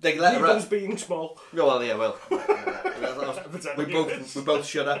they let her Those up. being small. Well. we both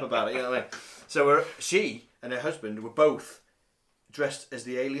shut up about it. You know what I mean? So she and her husband were both dressed as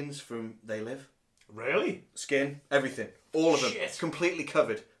the aliens from They Live. Really? Skin, everything, all of them, Shit. completely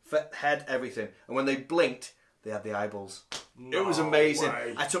covered, head, everything. And when they blinked, they had the eyeballs. No It was amazing.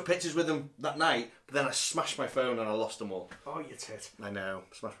 way. I took pictures with them that night, but then I smashed my phone and I lost them all. Oh, you tit. I know,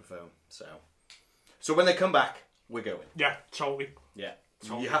 smashed my phone. So when they come back, we're going. Yeah, totally. Yeah,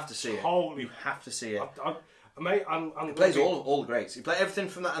 Totally. you have to see it. Totally. You have to see it. Mate, I'm He plays all the greats. He plays everything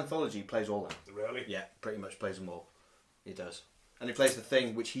from that anthology. He plays all that. Really? Yeah, pretty much plays them all. He does, and he plays the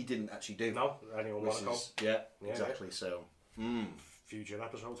Thing, which he didn't actually do. No, anyone want to go? Yeah, exactly. So. Future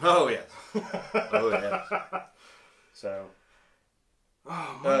episodes. Oh yeah. Oh yeah. So.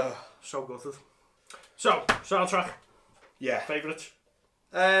 Oh man, so gutted. So soundtrack. Yeah. Favourite.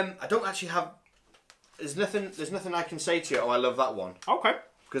 I don't actually have. There's nothing I can say to you. Oh, I love that one, Okay.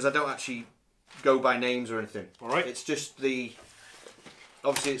 because I don't actually go by names or anything. All right. It's just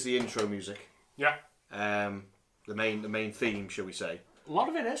obviously it's the intro music. Yeah. The main theme, shall we say? A lot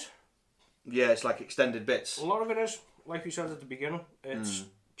of it is. Yeah, it's like extended bits. A lot of it is. Like we said at the beginning, it's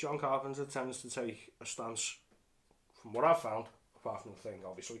John Carpenter tends to take a stance, from what I've found, apart from the Thing,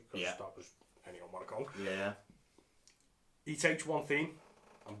 obviously, because that was anyone want to go. Yeah. He takes one theme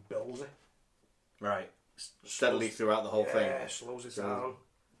and builds it. Right. Steadily throughout the whole thing. Yeah, slows it down,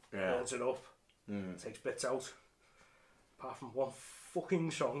 builds it up, takes bits out. Apart from one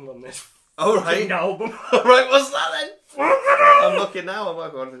fucking song on this fucking album. Right, what's that then? I'm looking now. I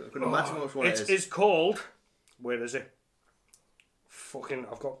couldn't imagine which one it is. It's called. Where is it? Fucking.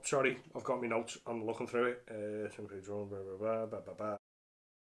 I've got my notes. I'm looking through it.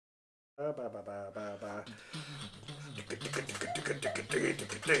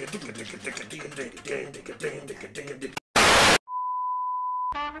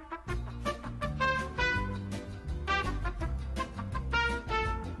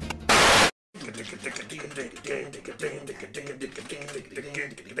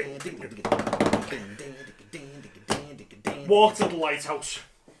 Walk to the lighthouse.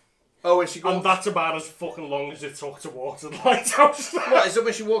 Oh, when she goes. And that's about as fucking long as it took to walk to the lighthouse. What, is it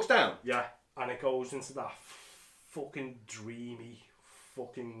when she walks down? Yeah, and it goes into that fucking dreamy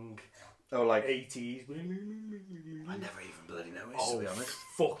fucking Oh, like 80s. I never even bloody noticed, to be honest.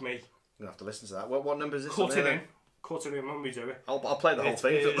 Fuck me. I'm gonna have to listen to that. What number is this? Cut it in. Cut it in when we do it. I'll play the whole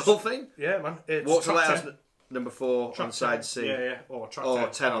thing. is- The whole thing. Yeah, man. It's Walk to track Lighthouse 10. number 4 Track on side 10. C. Yeah. Or track Oh,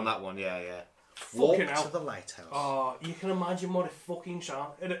 10. 10 on that one. Yeah. Walk Fucking hell. to the lighthouse. Oh, you can imagine what it fucking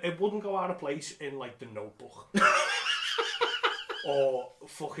sounds. It wouldn't go out of place in like The Notebook. Or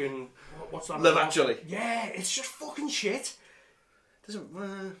fucking what's that? Love Actually. Yeah, it's just fucking shit. Doesn't.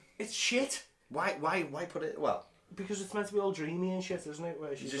 It's shit. Why put it? Well, Because it's meant to be all dreamy and shit, isn't it?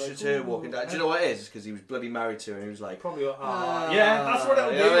 Where she's just like, her walking down. Do you know what it is? It's because he was bloody married to her, and he was like, Probably. Yeah, that's what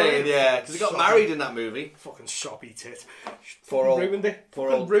it'll you be. know what I mean? right? Yeah, because he got married in that movie. Fucking soppy tit. For all- Ruined it. for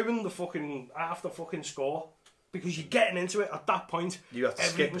Fucking all- ruined the fucking half the fucking score. because you're getting into it at that point. You have to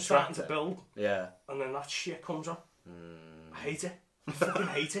skip everything's the track starting to then. build, Yeah. and then that shit comes on. I hate it. I fucking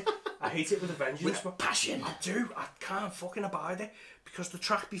hate it. I hate it with a vengeance. With passion. I do. I can't fucking abide it because the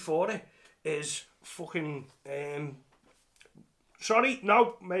track before it is fucking. Sorry,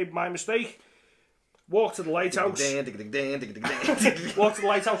 no, made my mistake. Walk to the lighthouse. Walk to the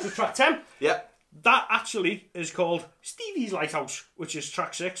lighthouse is track 10. Yep. That actually is called Stevie's Lighthouse, which is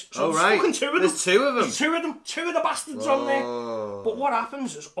track 6. So Oh, there's right. fucking 2 of them. There's 2 of them. There's 2 of them. 2 of the bastards on there. Oh. But what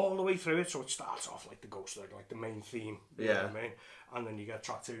happens is all the way through it, so it starts off like the Ghost, like the main theme. You know what I mean? And then you get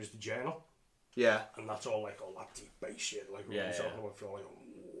track 2 is the Journal. Yeah. And that's all like all that deep bass shit, like we were talking about for like,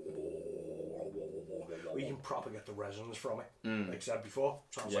 we can proper get the resonance from it. Like I said before,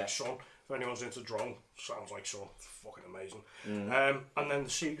 sounds like Sun. If anyone's into drone, sounds like Sun. It's fucking amazing. And then the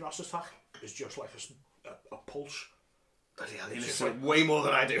Seagrass attack is just like a pulse. Bloody hell, you listen way more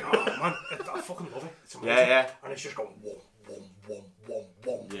than I do. Oh man, I fucking love it. It's amazing. Yeah. And it's just going whom, whom, whom, whom,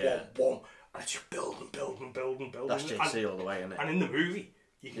 whom, Yeah. whom, and it's just building. That's JC all the way, isn't it? And in the movie,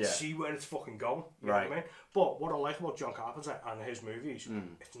 you can see where it's fucking going. You know what I mean? But what I like about John Carpenter and his movies,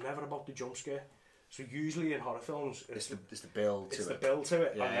 it's never about the jump scare. So usually in horror films, it's the build to it. It's the build to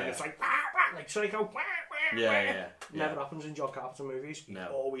it, and then it's like Psycho. Yeah. Never happens in John Carpenter movies. No.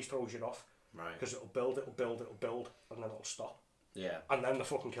 It always throws you off. Right. Because it'll build, and then it'll stop. Yeah. And then the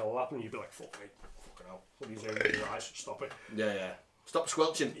fucking kill will happen, and you'll be like, fuck me, fucking hell. What are you doing with your eyes? Stop it. Yeah. Stop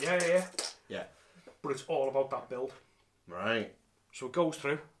squelching. Yeah. Yeah. But it's all about that build. Right. So it goes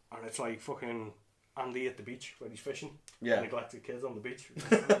through, and it's like fucking Andy at the beach where he's fishing. Yeah. Neglected kids on the beach.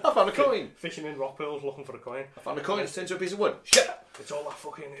 I found a coin. Fishing in rock pools, looking for a coin. I found a coin. It's into a piece of wood. Shut up. It's all that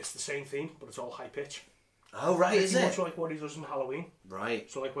fucking, it's the same theme, but it's all high pitch. Oh, right, is Pretty it? much like what he does in Halloween. Right.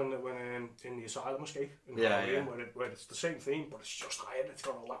 So like when in the Asylum Escape in Halloween, where it's the same theme, but it's just higher. It's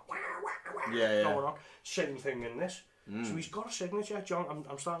got all that going on. Same thing in this. So he's got a signature, John.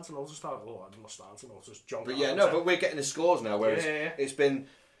 I'm starting to notice that. Oh, I'm not starting to notice John. But yeah, no, but we're getting the scores now. Whereas it's been,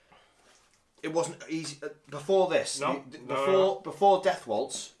 it wasn't easy before this. Before Death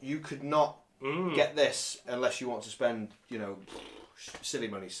Waltz, you could not get this unless you want to spend, silly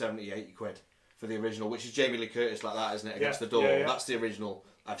money, 70, 80 quid for the original, which is Jamie Lee Curtis like that, isn't it? Against the Door. That's the original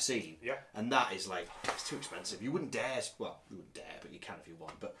I've seen. Yeah. And that is like, it's too expensive. You wouldn't dare. Well, you wouldn't dare, but you can if you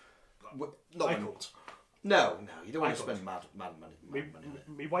want. But I could. No, you don't want to spend mad money.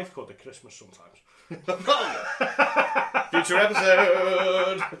 My wife could at Christmas sometimes. Future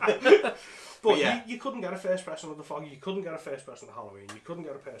episode. But yeah, you couldn't get a first person of the Fog. You couldn't get a first person of Halloween. You couldn't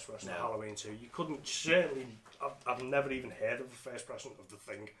get a first person of Halloween 2. You couldn't certainly. I've never even heard of a first person of the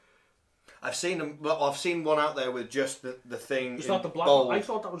Thing. I've seen them. Well, I've seen one out there with just the Thing. It's not the black bold. one. I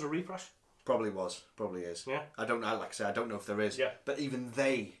thought that was a repress. Probably is. Yeah. I don't know. Like I say, I don't know if there is. Yeah. But even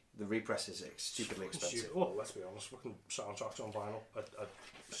the represses are stupidly expensive. Well, let's be honest. Fucking soundtracks on vinyl at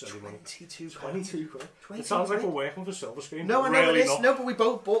silly money. 22 quid. It sounds like we're working for Silver Screen. No, I know really it is. not. No, but we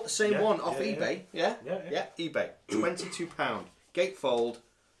both bought the same one off yeah, eBay. Yeah, eBay. £22. Gatefold,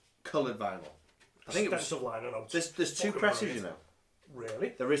 coloured vinyl. I think it was. Liner notes. There's 2 presses, brilliant.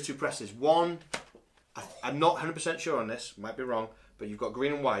 Really? There is 2 presses. One, I'm not 100% sure on this. Might be wrong. But you've got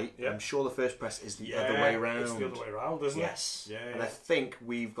green and white. Yeah. I'm sure the first press is the other way around. It's the other way around, isn't it? Yes. Yeah. And I think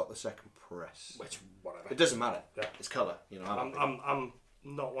we've got the second press. Which, whatever. It doesn't matter. Yeah. It's colour. I'm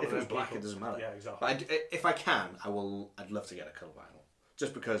not one of those. If it was black, it doesn't matter. Yeah, exactly. But if I can, I'd love to get a colour vinyl,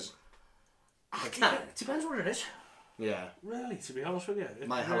 just because I can. It depends what it is. Yeah. Really, to be honest with you.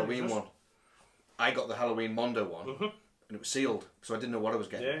 My Halloween one. I got the Halloween Mondo one, and it was sealed, so I didn't know what I was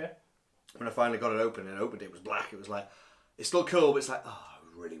getting. Yeah. When I finally got it open and opened it, it was black. It was like, it's still cool, but it's like, oh,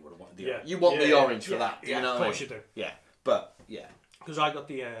 I really would have wanted the orange. You want the orange for that, you know what I mean? Of course you do. Yeah, but, yeah. Because I got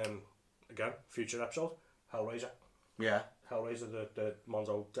the, again, future episode, Hellraiser. Yeah. Hellraiser, the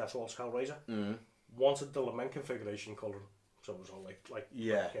Monzo Death Waltz Hellraiser. Wanted the lament configuration colouring. So it was all like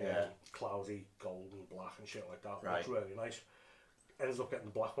cloudy, gold and black and shit like that. Right. It was really nice. Ended up getting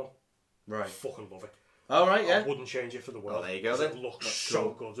the black one. Right. Fucking love it. Oh, right, yeah. I wouldn't change it for the world. Oh, there you go then. It looks so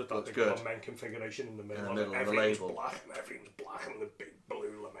good with that big lament configuration in the middle. In the middle of the everything's label. Black and everything's black and the big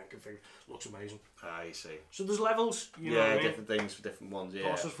blue lament configuration. Looks amazing. I see. So there's levels, you know what I mean? Different things for different ones, yeah.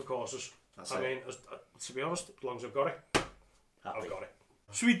 Courses for courses. That's I it. mean, to be honest, as long as I've got it, Happy. I've got it.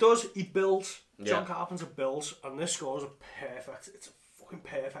 So he builds, John Carpenter builds, and this score is it's a fucking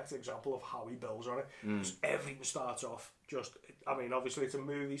perfect example of how he builds on it. Because everything starts off just, I mean, obviously it's a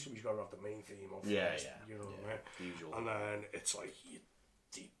movie, so he's got to have the main theme on first, you know what I mean? Usual. And then it's like your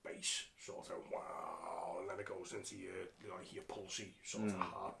deep bass, sort of, wow, and then it goes into your pulsy, sort of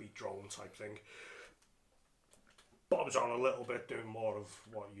heartbeat drone type thing. bobs on a little bit, doing more of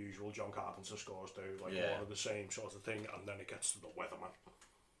what usual John Carpenter scores do, like Yeah. more of the same sort of thing, and then it gets to the Weatherman.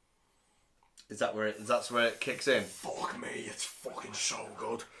 That's where it kicks in? Fuck me, it's fucking so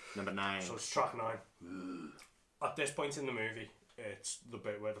good. Number 9. So it's track 9. At this point in the movie, it's the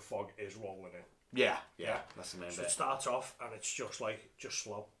bit where the fog is rolling in. Yeah, that's the main So bit. it starts off and it's just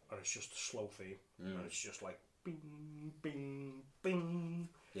slow, and it's just a slow theme, and it's just like bing, bing, bing,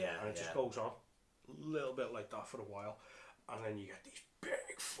 Yeah, and it just goes on a little bit like that for a while, and then you get these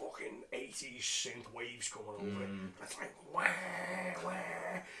big fucking 80s synth waves coming over it, and it's like wah, wah,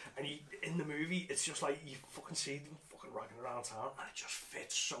 and in the movie it's just like you fucking see them fucking rocking around town, and it just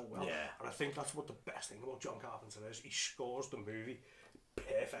fits so well. Yeah. And I think that's what the best thing about John Carpenter is. He scores the movie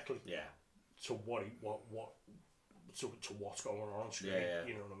perfectly Yeah. to what to what's going on screen. Yeah.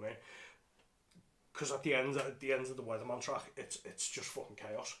 You know what I mean? Because at the end of the Weatherman track, it's just fucking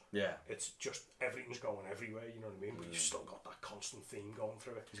chaos. Yeah. It's just everything's going everywhere. You know what I mean? But you've still got that constant theme going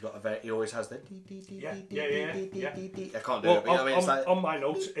through it. He always has the Yeah. I can't do Well, it, but you know what I mean? It's like on my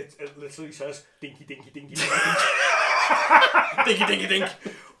notes, it literally says dinky dinky dinky dinky. dinky dinky dink.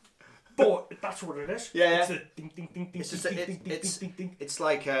 But that's what it is. Yeah. It's the ding ding ding ding It's just ding ding ding ding ding. it's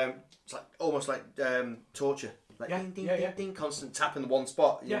like almost like torture. Like Yeah, ding ding yeah, ding yeah. ding, constant tap in the one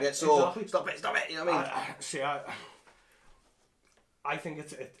spot. You Yeah, get sore. exactly. Stop it. You know what I mean? I think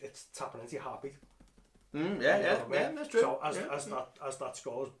it's tapping into your heartbeat. Yeah, You know what I mean? yeah, that's true. So as Yeah. as that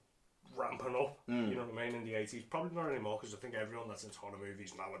score's ramping up, you know what I mean, in the 80s, probably not anymore, because I think everyone that's into horror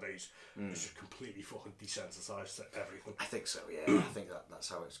movies nowadays is just completely fucking desensitized to everything. I think so. Yeah, I think that's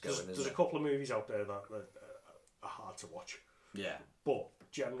how it's going. There's Isn't a couple of movies out there that are hard to watch, it? Yeah, but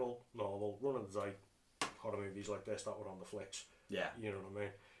general, normal, run of the day horror movies like this that were on the flicks, yeah. you know what I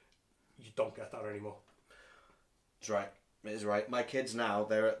mean, you don't get that anymore. It's right. It is right. My kids now,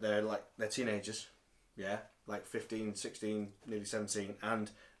 they're teenagers. Yeah, like 15, 16, nearly 17, and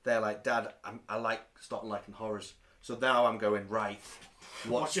they're like, Dad, I like starting liking horrors. So now I'm going, right,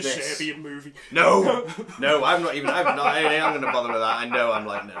 watch Watch a this. Serbian movie. No, I'm not going to bother with that. I know I'm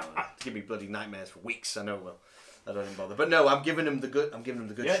like, no, give me bloody nightmares for weeks. I know it will. I don't even bother. But no, I'm giving them the good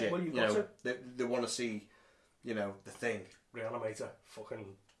Yeah, shit. well, you've you got know, to. they want to see, you know, the thing. Reanimator, fucking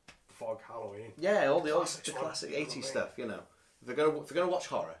Fog, Halloween. Yeah, all the Classics, classic you know what I 80s mean? stuff, you know. If they're gonna watch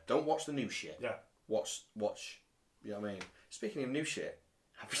horror, don't watch the new shit. Yeah. Watch, you know what I mean? Speaking of new shit,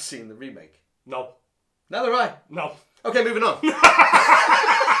 have you seen the remake? No. Neither have I. No. Okay, moving on.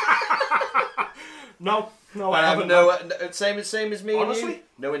 No, I have no, same as me and Honestly? you.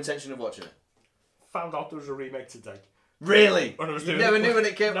 No intention of watching it. Found out there was a remake today. Really? When I was You doing never it. knew when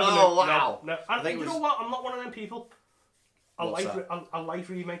it came. Never Oh knew. wow! No. I And think you it was. know what? I'm not one of them people. I What's like that? I like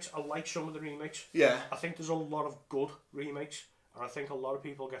remakes. I like some of the remakes. Yeah. I think there's a lot of good remakes, and I think a lot of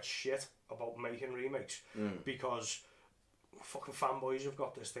people get shit about making remakes because fucking fanboys have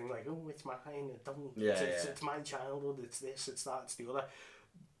got this thing like, oh, it's mine. It doesn't. Yeah, it's my childhood. It's this. It's that. It's the other.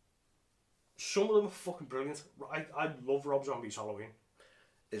 Some of them are fucking brilliant. I love Rob Zombie's Halloween.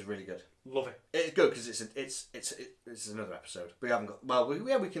 It's really good. Love it. It's good because it's another episode. We haven't got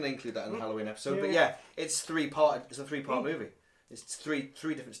we can include that in the Halloween episode. Yeah, But yeah. yeah, it's a 3-part movie. It's three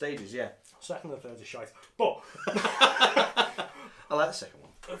different stages. Yeah, Second and third is shite, but I like the second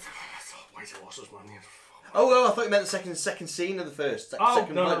one. White Losses, man. Oh, I thought you meant the second scene of the first. Oh,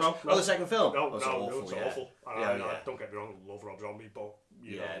 second no, bunch. no. Oh, the second film. No, Oh, it's no, awful. it's yeah. awful. Yeah. Don't get me wrong, love Rob Zombie, but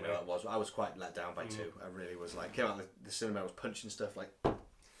you know Yeah, what I no, mean. I was quite let down by two. I really was like, came out of the cinema, I was punching stuff like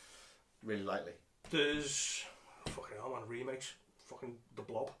really lightly. There's fucking hell, man, remakes. Fucking The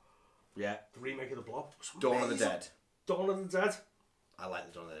Blob. Yeah, The remake of The Blob. was Dawn of the amazing. Dead. Dawn of the Dead. I like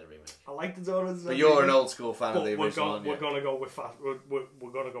the Dawn of the Dead remake. I like the Dawn of the Dead. But you're an remake, old school fan of but the original, aren't you? we're gonna go with we're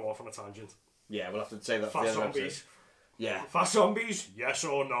gonna go off on a tangent. Yeah, we'll have to say that for the Fast other episode. zombies. Yeah, Fast zombies. Yes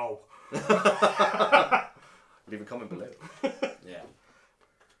or no? leave a comment below. Yeah.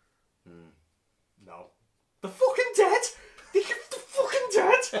 No. The fucking dead. The fucking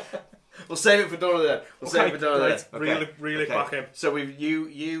dead. We'll save it for Dawn of the Dead. We'll save it for Dawn of the Dead. Okay. Reel it back in. So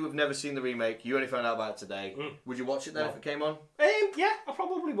you have never seen the remake. You only found out about it today. Would you watch it then No. if it came on? Yeah, I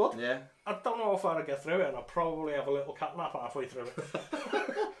probably would. Yeah. I don't know how far I get through it, and I'll probably have a little cat nap halfway through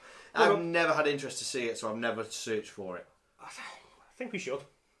it. I've never had interest to see it, so I've never searched for it. I think we should.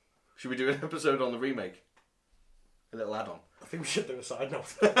 Should we do an episode on the remake? A little add-on. I think we should do a side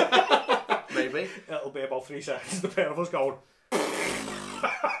note. Maybe. It'll be about 3 seconds. The pair of us going.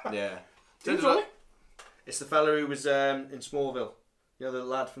 Yeah. Who's on it? It's the fella who was in Smallville. You know the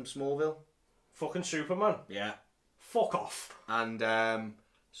lad from Smallville? Fucking Superman. Yeah. Fuck off. And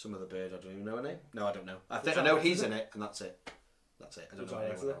some other bird, I don't even know her name. No, I don't know. I think I that know right, he's is in it, and that's it. That's it. I don't Who's know on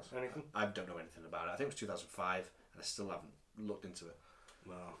anyone it? else. Anything? I don't know anything about it. I think it was 2005. and I still haven't looked into it.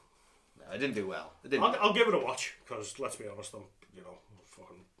 No. No, I didn't do well. I didn't. I'll give it a watch, because let's be honest, I'm,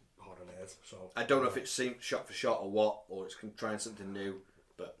 fucking horror nerd, so... I don't know if it's shot for shot or what, or it's trying something new,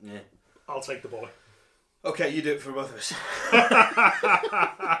 but yeah. I'll take the bullet. Okay, you do it for both of us.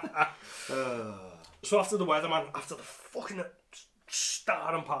 So after the Weatherman, after the fucking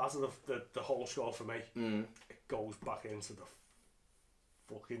starting part of the whole score for me, it goes back into the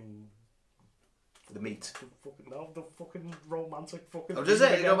fucking... The meat. The fucking romantic fucking... Oh, does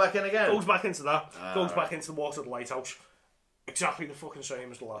it? Go back in again? Goes back into that. Goes right. back into the Walk to the Lighthouse. Exactly the fucking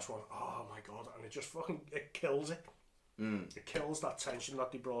same as the last one. Oh my god. And it just fucking... It kills it. It kills that tension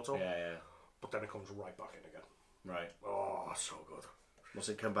that they brought up. Yeah, yeah. But then it comes right back in again. Right. Oh, so good. What's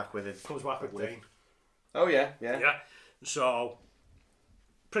it come back with? It Comes back with Dane. Oh, yeah, yeah. Yeah. So,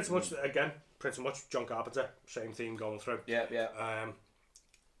 pretty much John Carpenter, same theme going through. Yeah, yeah.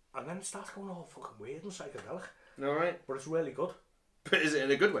 And then it starts going all fucking weird and psychedelic. All right. But it's really good. But is it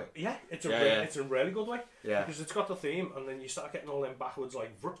in a good way? Yeah, it's a really good way. Yeah. Because it's got the theme, and then you start getting all them backwards,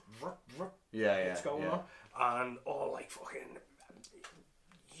 like, vrp, vrp, vrp, Yeah, yeah. what's going on. And all, like, fucking,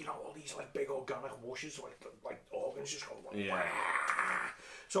 all these, like, big organic whooshes, like organs just go, like, Yeah. Wah!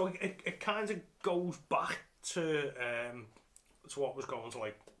 So it kind of goes back to what was going to,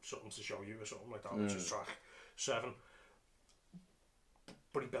 like, Something to Show You or something like that, which is track 7.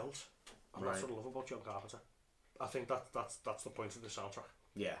 But he builds. And that's what I love about John Carpenter. I think that's the point of the soundtrack.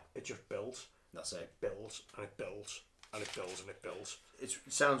 Yeah. It just builds. That's it. Builds, and it builds, and it builds, and it builds. It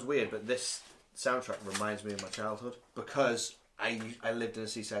sounds weird, but this soundtrack reminds me of my childhood because I lived in a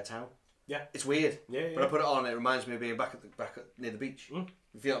seaside town. Yeah. It's weird. Yeah, yeah. But I put it on, it reminds me of being back near the beach.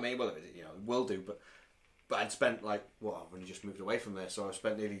 If you know what I mean? Well, it will do, but I'd spent like, I've only just moved away from there, so I've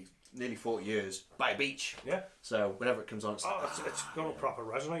spent nearly 40 years by a beach. Yeah. So whenever it comes on, it's it's going to proper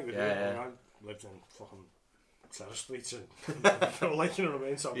resonate with you. Yeah. I lived in fucking Clever Streets and like, you know what I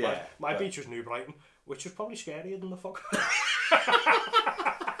mean? So my beach was New Brighton, which was probably scarier than the fuck.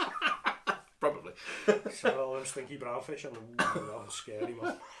 Probably. So all them stinky brown fish and that was scary,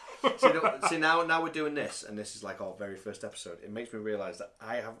 man. See now we're doing this, and this is like our very first episode. It makes me realise that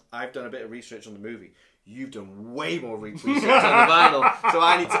I've done a bit of research on the movie. You've done way more research on the vinyl, so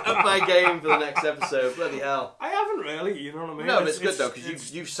I need to up my game for the next episode. Bloody hell! I haven't really, you know what I mean? No, but it's good though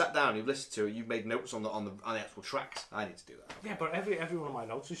because you've sat down, you've listened to it, you've made notes on the actual tracks. I need to do that. Yeah, but every one of my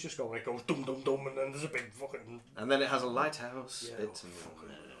notes is just going, it goes dum dum dum, and then there's a big fucking. And then it has a lighthouse. Yeah,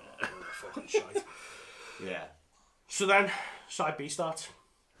 fucking shite. Yeah. So then, side B starts.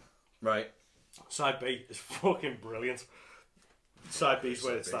 Right. Side B is fucking brilliant. Side B is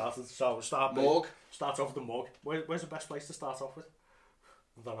where it started. So start B. Morgue. Starts off with the morgue. Where's the best place to start off with?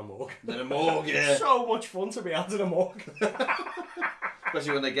 Than a morgue. Then a morgue, yeah. So much fun to be out in a morgue.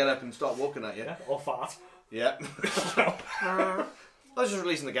 Especially when they get up and start walking at you. Yeah, or fart. Yeah. I was just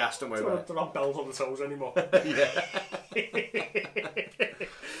releasing the gas, don't worry about it. They're not bells on the toes anymore. Yeah.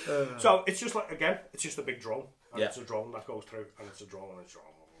 So it's just like, again, it's just a big drone. And Yeah. it's a drone that goes through, and it's a drone, and it's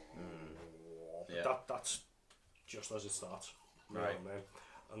Yeah. That's just as it starts. You know Right. what I mean?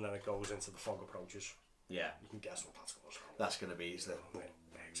 And then it goes into the fog approaches. Yeah. You can guess what that's going to sound That's going to be the like.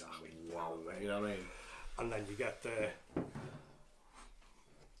 Exactly. wow, you know what I mean? And then you get the...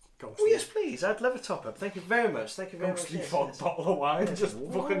 Oh yes, please. I'd love a top up. Thank you very much. Thank you very much. Ghostly Yes, fog yes. bottle of wine just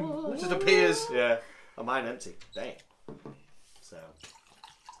fucking... It just appears. Yeah. Oh, mine empty. Dang. So.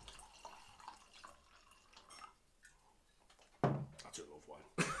 That's a love wine.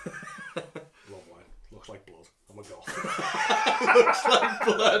 Love wine. Looks like blood. Oh my god. Looks like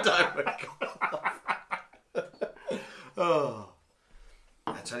blood. Oh my god. Oh.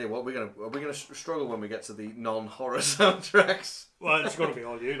 I tell you what, we're gonna struggle when we get to the non-horror soundtracks. Well, it's going to be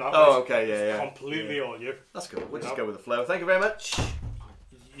all you. That Oh, was okay, yeah. completely all you. That's cool. We'll You just know? go with the flow. Thank you very much.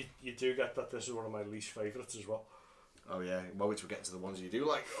 You do get that this is one of my least favourites as well. Oh yeah. Well, which we'll get to the ones you do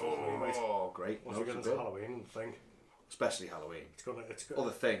like. mate. Oh, great. Once No, we get it's into good. Halloween thing, Especially Halloween. it's gonna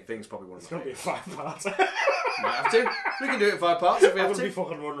Other thing's probably one of it's my gonna be a favourites. 5-part. Might have to. We can do it in 5 parts if we I'm have gonna be to.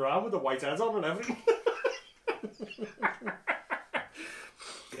 fucking running around with the white heads on and everything.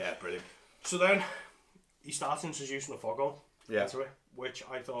 Yeah, brilliant. So then he starts introducing the fog on Yeah. into it, which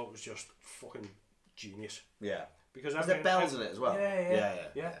I thought was just fucking genius. Yeah. Because Is there bells in it as well?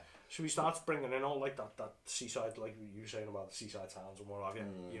 Yeah. So he starts bringing in all like that seaside, like you were saying about the seaside towns and what have you.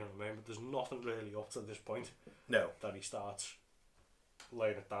 You know what I mean? But there's nothing really up to this point No. that he starts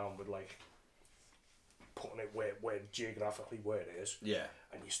laying it down with, like putting it where geographically where it is. Yeah.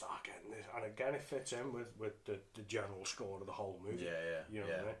 And you start getting this, and again it fits in with the general score of the whole movie. Yeah, yeah. You know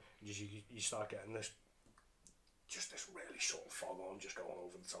what I mean? You start getting this just this really subtle fog on just going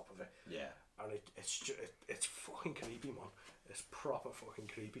over the top of it. Yeah. And it's fucking creepy, man. It's proper fucking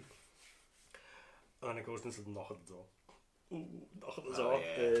creepy. And then it goes into the knock at the door. Ooh, knock at the door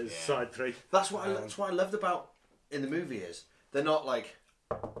is side 3. That's what I loved about in the movie is they're not like,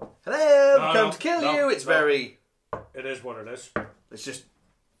 hello, we've come to kill you. It's very. It is what it is. It's just.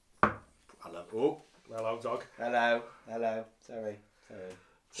 I love. Oh, hello, dog. Hello. Sorry.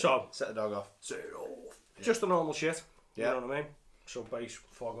 So set the dog off. Set it off. Just the normal shit. Yeah. You know what I mean? So bass,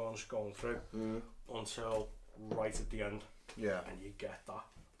 fog ons going through until right at the end. Yeah. And you get that,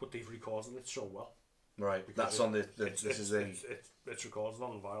 but they've recorded it so well. Right. That's on the. It's recorded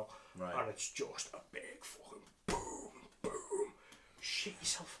on vinyl. Right. And it's just a big fucking boom, boom. Shit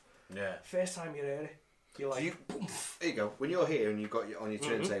yourself. Yeah. First time you hear it, you're like, boom. There you go. When you're here and you've got on your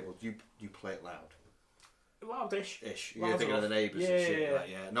turntable, you play it loud. Loudish. You're thinking of the neighbours and shit like that.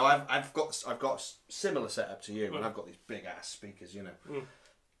 Yeah. No, I've got a similar setup to you, and I've got these big ass speakers, you know.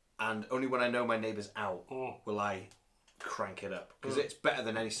 And only when I know my neighbour's out will I crank it up, because it's better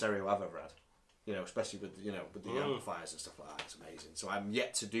than any stereo I've ever had. You know, especially with the amplifiers and stuff like that. It's amazing. So I'm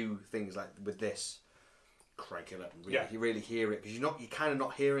yet to do things like with this. Crank it up and you really hear it, because you're kind of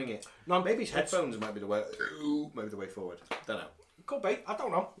not hearing it. No, maybe headphones might be the way. Maybe the way forward. Don't know. Could be. I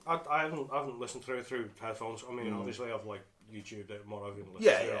don't know. I haven't listened through headphones. I mean, obviously I've like YouTubed it more. I've been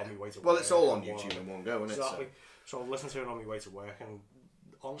listening to it on my way to work. Well, it's all on YouTube in one go, isn't it? Exactly. So I've listened to it on my way to work, and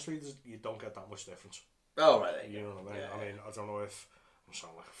honestly, you don't get that much difference. Oh right, you know what I mean. I mean, I don't know if I'm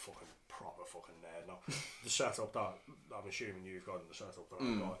sounding like a proper fucking nerd now. The setup that I'm assuming you've got in the setup that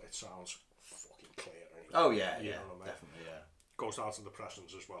I've got, it sounds fucking clear. Anyway. Oh yeah, you know what I mean? Definitely, yeah. Goes down to the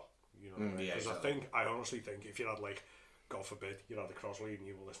pressings as well. You know what I mean? Yeah, because I honestly think if you had like, God forbid, you had the crosslead and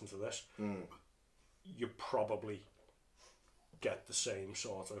you were listening to this, you probably get the same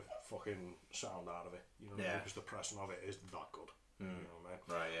sort of fucking sound out of it. You know what I mean? Because the pressing of it is that good. You know what I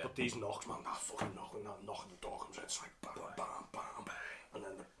mean? Right, yeah. But these knocks, man, that fucking knock when that knock on the door comes in, it's like bam, bam, bam, bam, and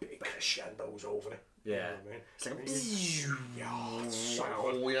then the big crescendo's over it. Yeah. You know what I mean? It's like it's so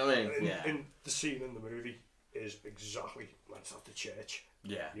good. You know what I mean? And the scene in the movie is exactly like it's at the church.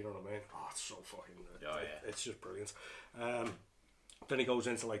 Yeah. You know what I mean? Oh, it's so fucking. It's just brilliant. Then he goes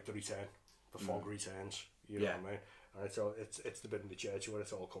into like the return, the fog returns. You know what I mean? And it's the bit in the church where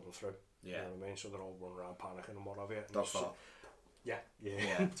it's all coming through. Yeah. You know what I mean? So they're all running around panicking and what have you. Dog fart. Yeah.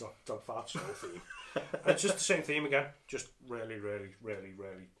 Dog fart's whole theme. And it's just the same theme again, just really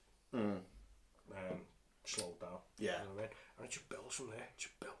slowed down. Yeah. You know what I mean? And it just builds from there. It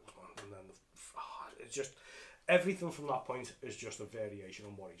just builds, man. And then it's just everything from that point is just a variation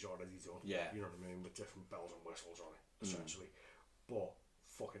on what he's already done. Yeah. You know what I mean? With different bells and whistles on it, essentially. But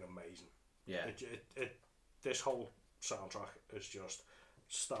fucking amazing. Yeah. It this whole soundtrack is just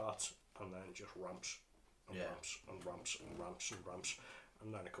starts and then just ramps and ramps and ramps and ramps and ramps,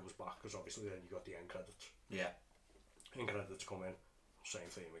 and then it comes back, because obviously then you got the end credits. Yeah. End credits come in, same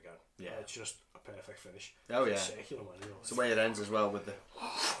theme again. Yeah. It's just a perfect finish. Oh yeah. Circular, man, you know, it's the way it ends as well, with the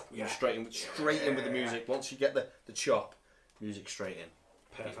straight in with the music. Once you get the chop, music straight in.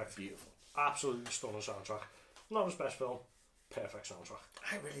 Perfect. Beautiful. Absolutely stunning soundtrack. Not his best film. Perfect soundtrack.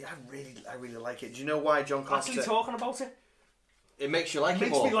 I really like it. Do you know why John Carpenter? Actually talking about it. It makes you like it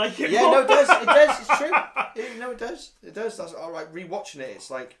makes more. Me like it yeah, more. No, it does. It does. It's true. No, it does. It does. That's all right. Rewatching it, it's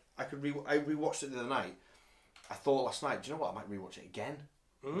like I rewatched it the other night. I thought last night, do you know what? I might rewatch it again,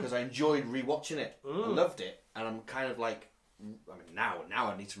 because I enjoyed rewatching it. I loved it, and I'm kind of like, I mean, now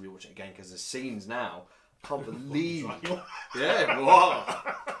I need to rewatch it again, because the scenes now, I can't believe. Yeah. Blah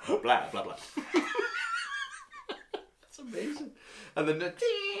blah blah. That's amazing. And then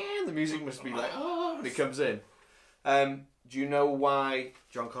the music must be like, oh, when it comes in. Do you know why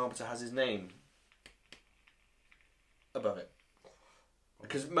John Carpenter has his name above it?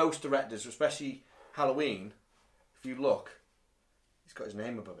 Because most directors, especially Halloween, if you look, he's got his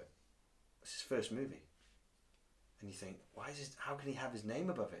name above it. It's his first movie. And you think, how can he have his name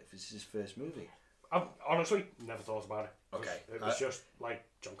above it if it's his first movie? I've honestly never thought about it. Okay. It was just like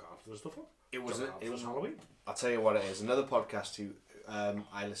John Carpenter's stuff. It was Halloween. I'll tell you what it is. Another podcast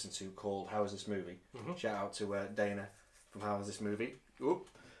I listened to called How Is This Movie? Shout out to Dana from How Is This Movie?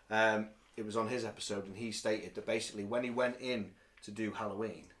 It was on his episode, and he stated that basically when he went in to do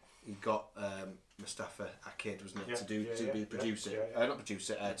Halloween, he got Mustafa Akid, wasn't it, to produce it. Not produce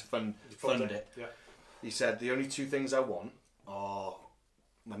it, to fund it. Yeah. He said the only two things I want are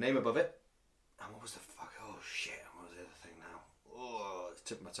my name above it, and what was the fuck? Oh shit! What was the other thing now? Oh, it's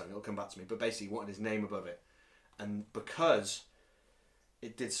tip of my tongue. It'll come back to me. But basically, he wanted his name above it, and because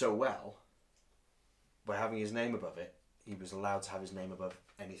it did so well, by having his name above it, he was allowed to have his name above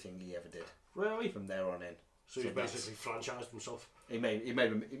anything he ever did. Really? From there on in. So he's basically franchised himself. He made him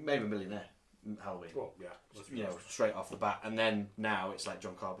a millionaire. Halloween. Well, yeah. You know, straight off the bat, and then now it's like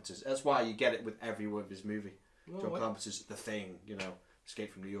John Carpenter's. That's why you get it with every word of his movie. John Carpenter's The Thing. You know,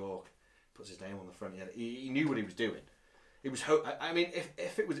 Escape from New York. Puts his name on the front. He knew what he was doing. It was. I mean,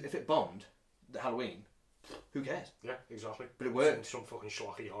 if it bombed, the Halloween, who cares? Yeah, exactly. But it worked. Some fucking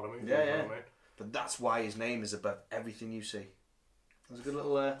schlocky horror movie. Yeah, you know yeah. what I mean? But that's why his name is above everything you see. There's a good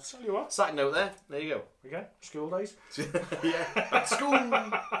little Tell you what. side note there. There you go. Again, school days. Yeah, at school.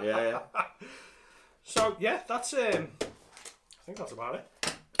 Yeah. So yeah, that's I think that's about it.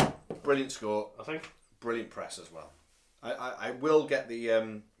 Brilliant score. I think. Brilliant press as well. I will get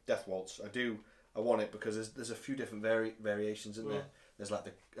the Death Waltz. I want it because there's a few different variations in there. There's like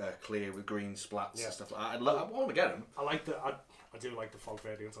the clear with green splats and stuff like that. I want to get them. I do like the fog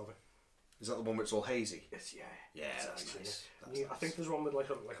variant of it. Is that the one where it's all hazy? It's, yeah. Yeah, it's that's nice. I think there's one with like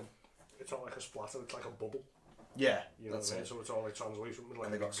a it's not like a splatter, it's like a bubble. Yeah, You know what I mean? So it's all like translucent with like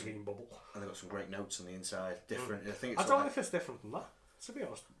And they a got green bubble. And they've got some great notes on the inside. Different. I think it's I don't know if it's different than that, to be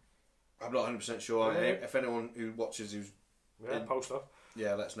honest. I'm not 100% sure. Yeah. If anyone who watches who's Post up.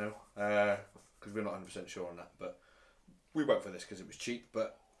 yeah, let us know. Because we're not 100% sure on that. But we went for this because it was cheap.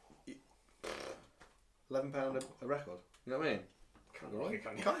 But £11 a record. You know what I mean? Can't go wrong. You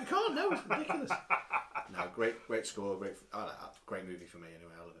You can't. No, it's ridiculous. No, great score. Great movie for me.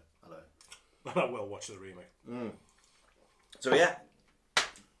 Anyway, I love it. And I will watch the remake. So yeah,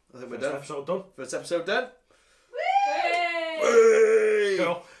 I think we're done. Episode done. First episode done. Whee!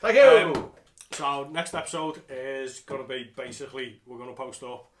 Cool. Thank you. So next episode is gonna be basically we're gonna post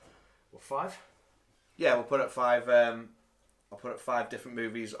up 5. Yeah, we'll put up 5. I'll put up 5 different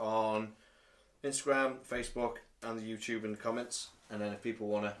movies on Instagram, Facebook, and the YouTube in the comments. And then if people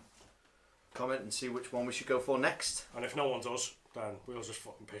want to comment and see which one we should go for next, And if no one does, then we'll just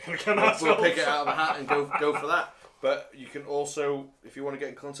fucking pick it again. we'll pick it out of a hat and go for that. But you can also, if you want to get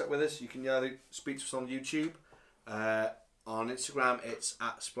in contact with us, you can either speak to us on YouTube. On Instagram, it's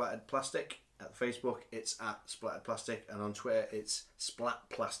at Splattered Plastic. At Facebook, it's at Splattered Plastic. And on Twitter, it's Splat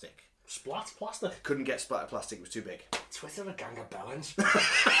Plastic. Splat plastic. Couldn't get Splattered Plastic, it was too big. Twitter a gang of bellends.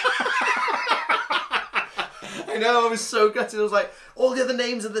 I know, I was so gutted. I was like, all the other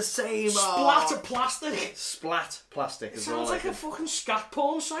names are the same. Splat plastic. Splat Plastic. It sounds like a fucking scat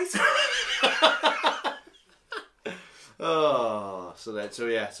porn site. Oh, so if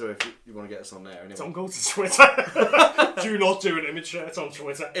you want to get us on there anyway. Don't go to Twitter. Do not do an image search on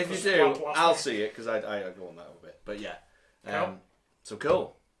Twitter. If you for do, Splat Plastic. I'll see it because I go on that a bit. But yeah, Cool. so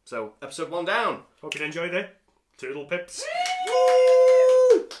cool. So episode 1 down. Hope you enjoyed it. Toodle pips.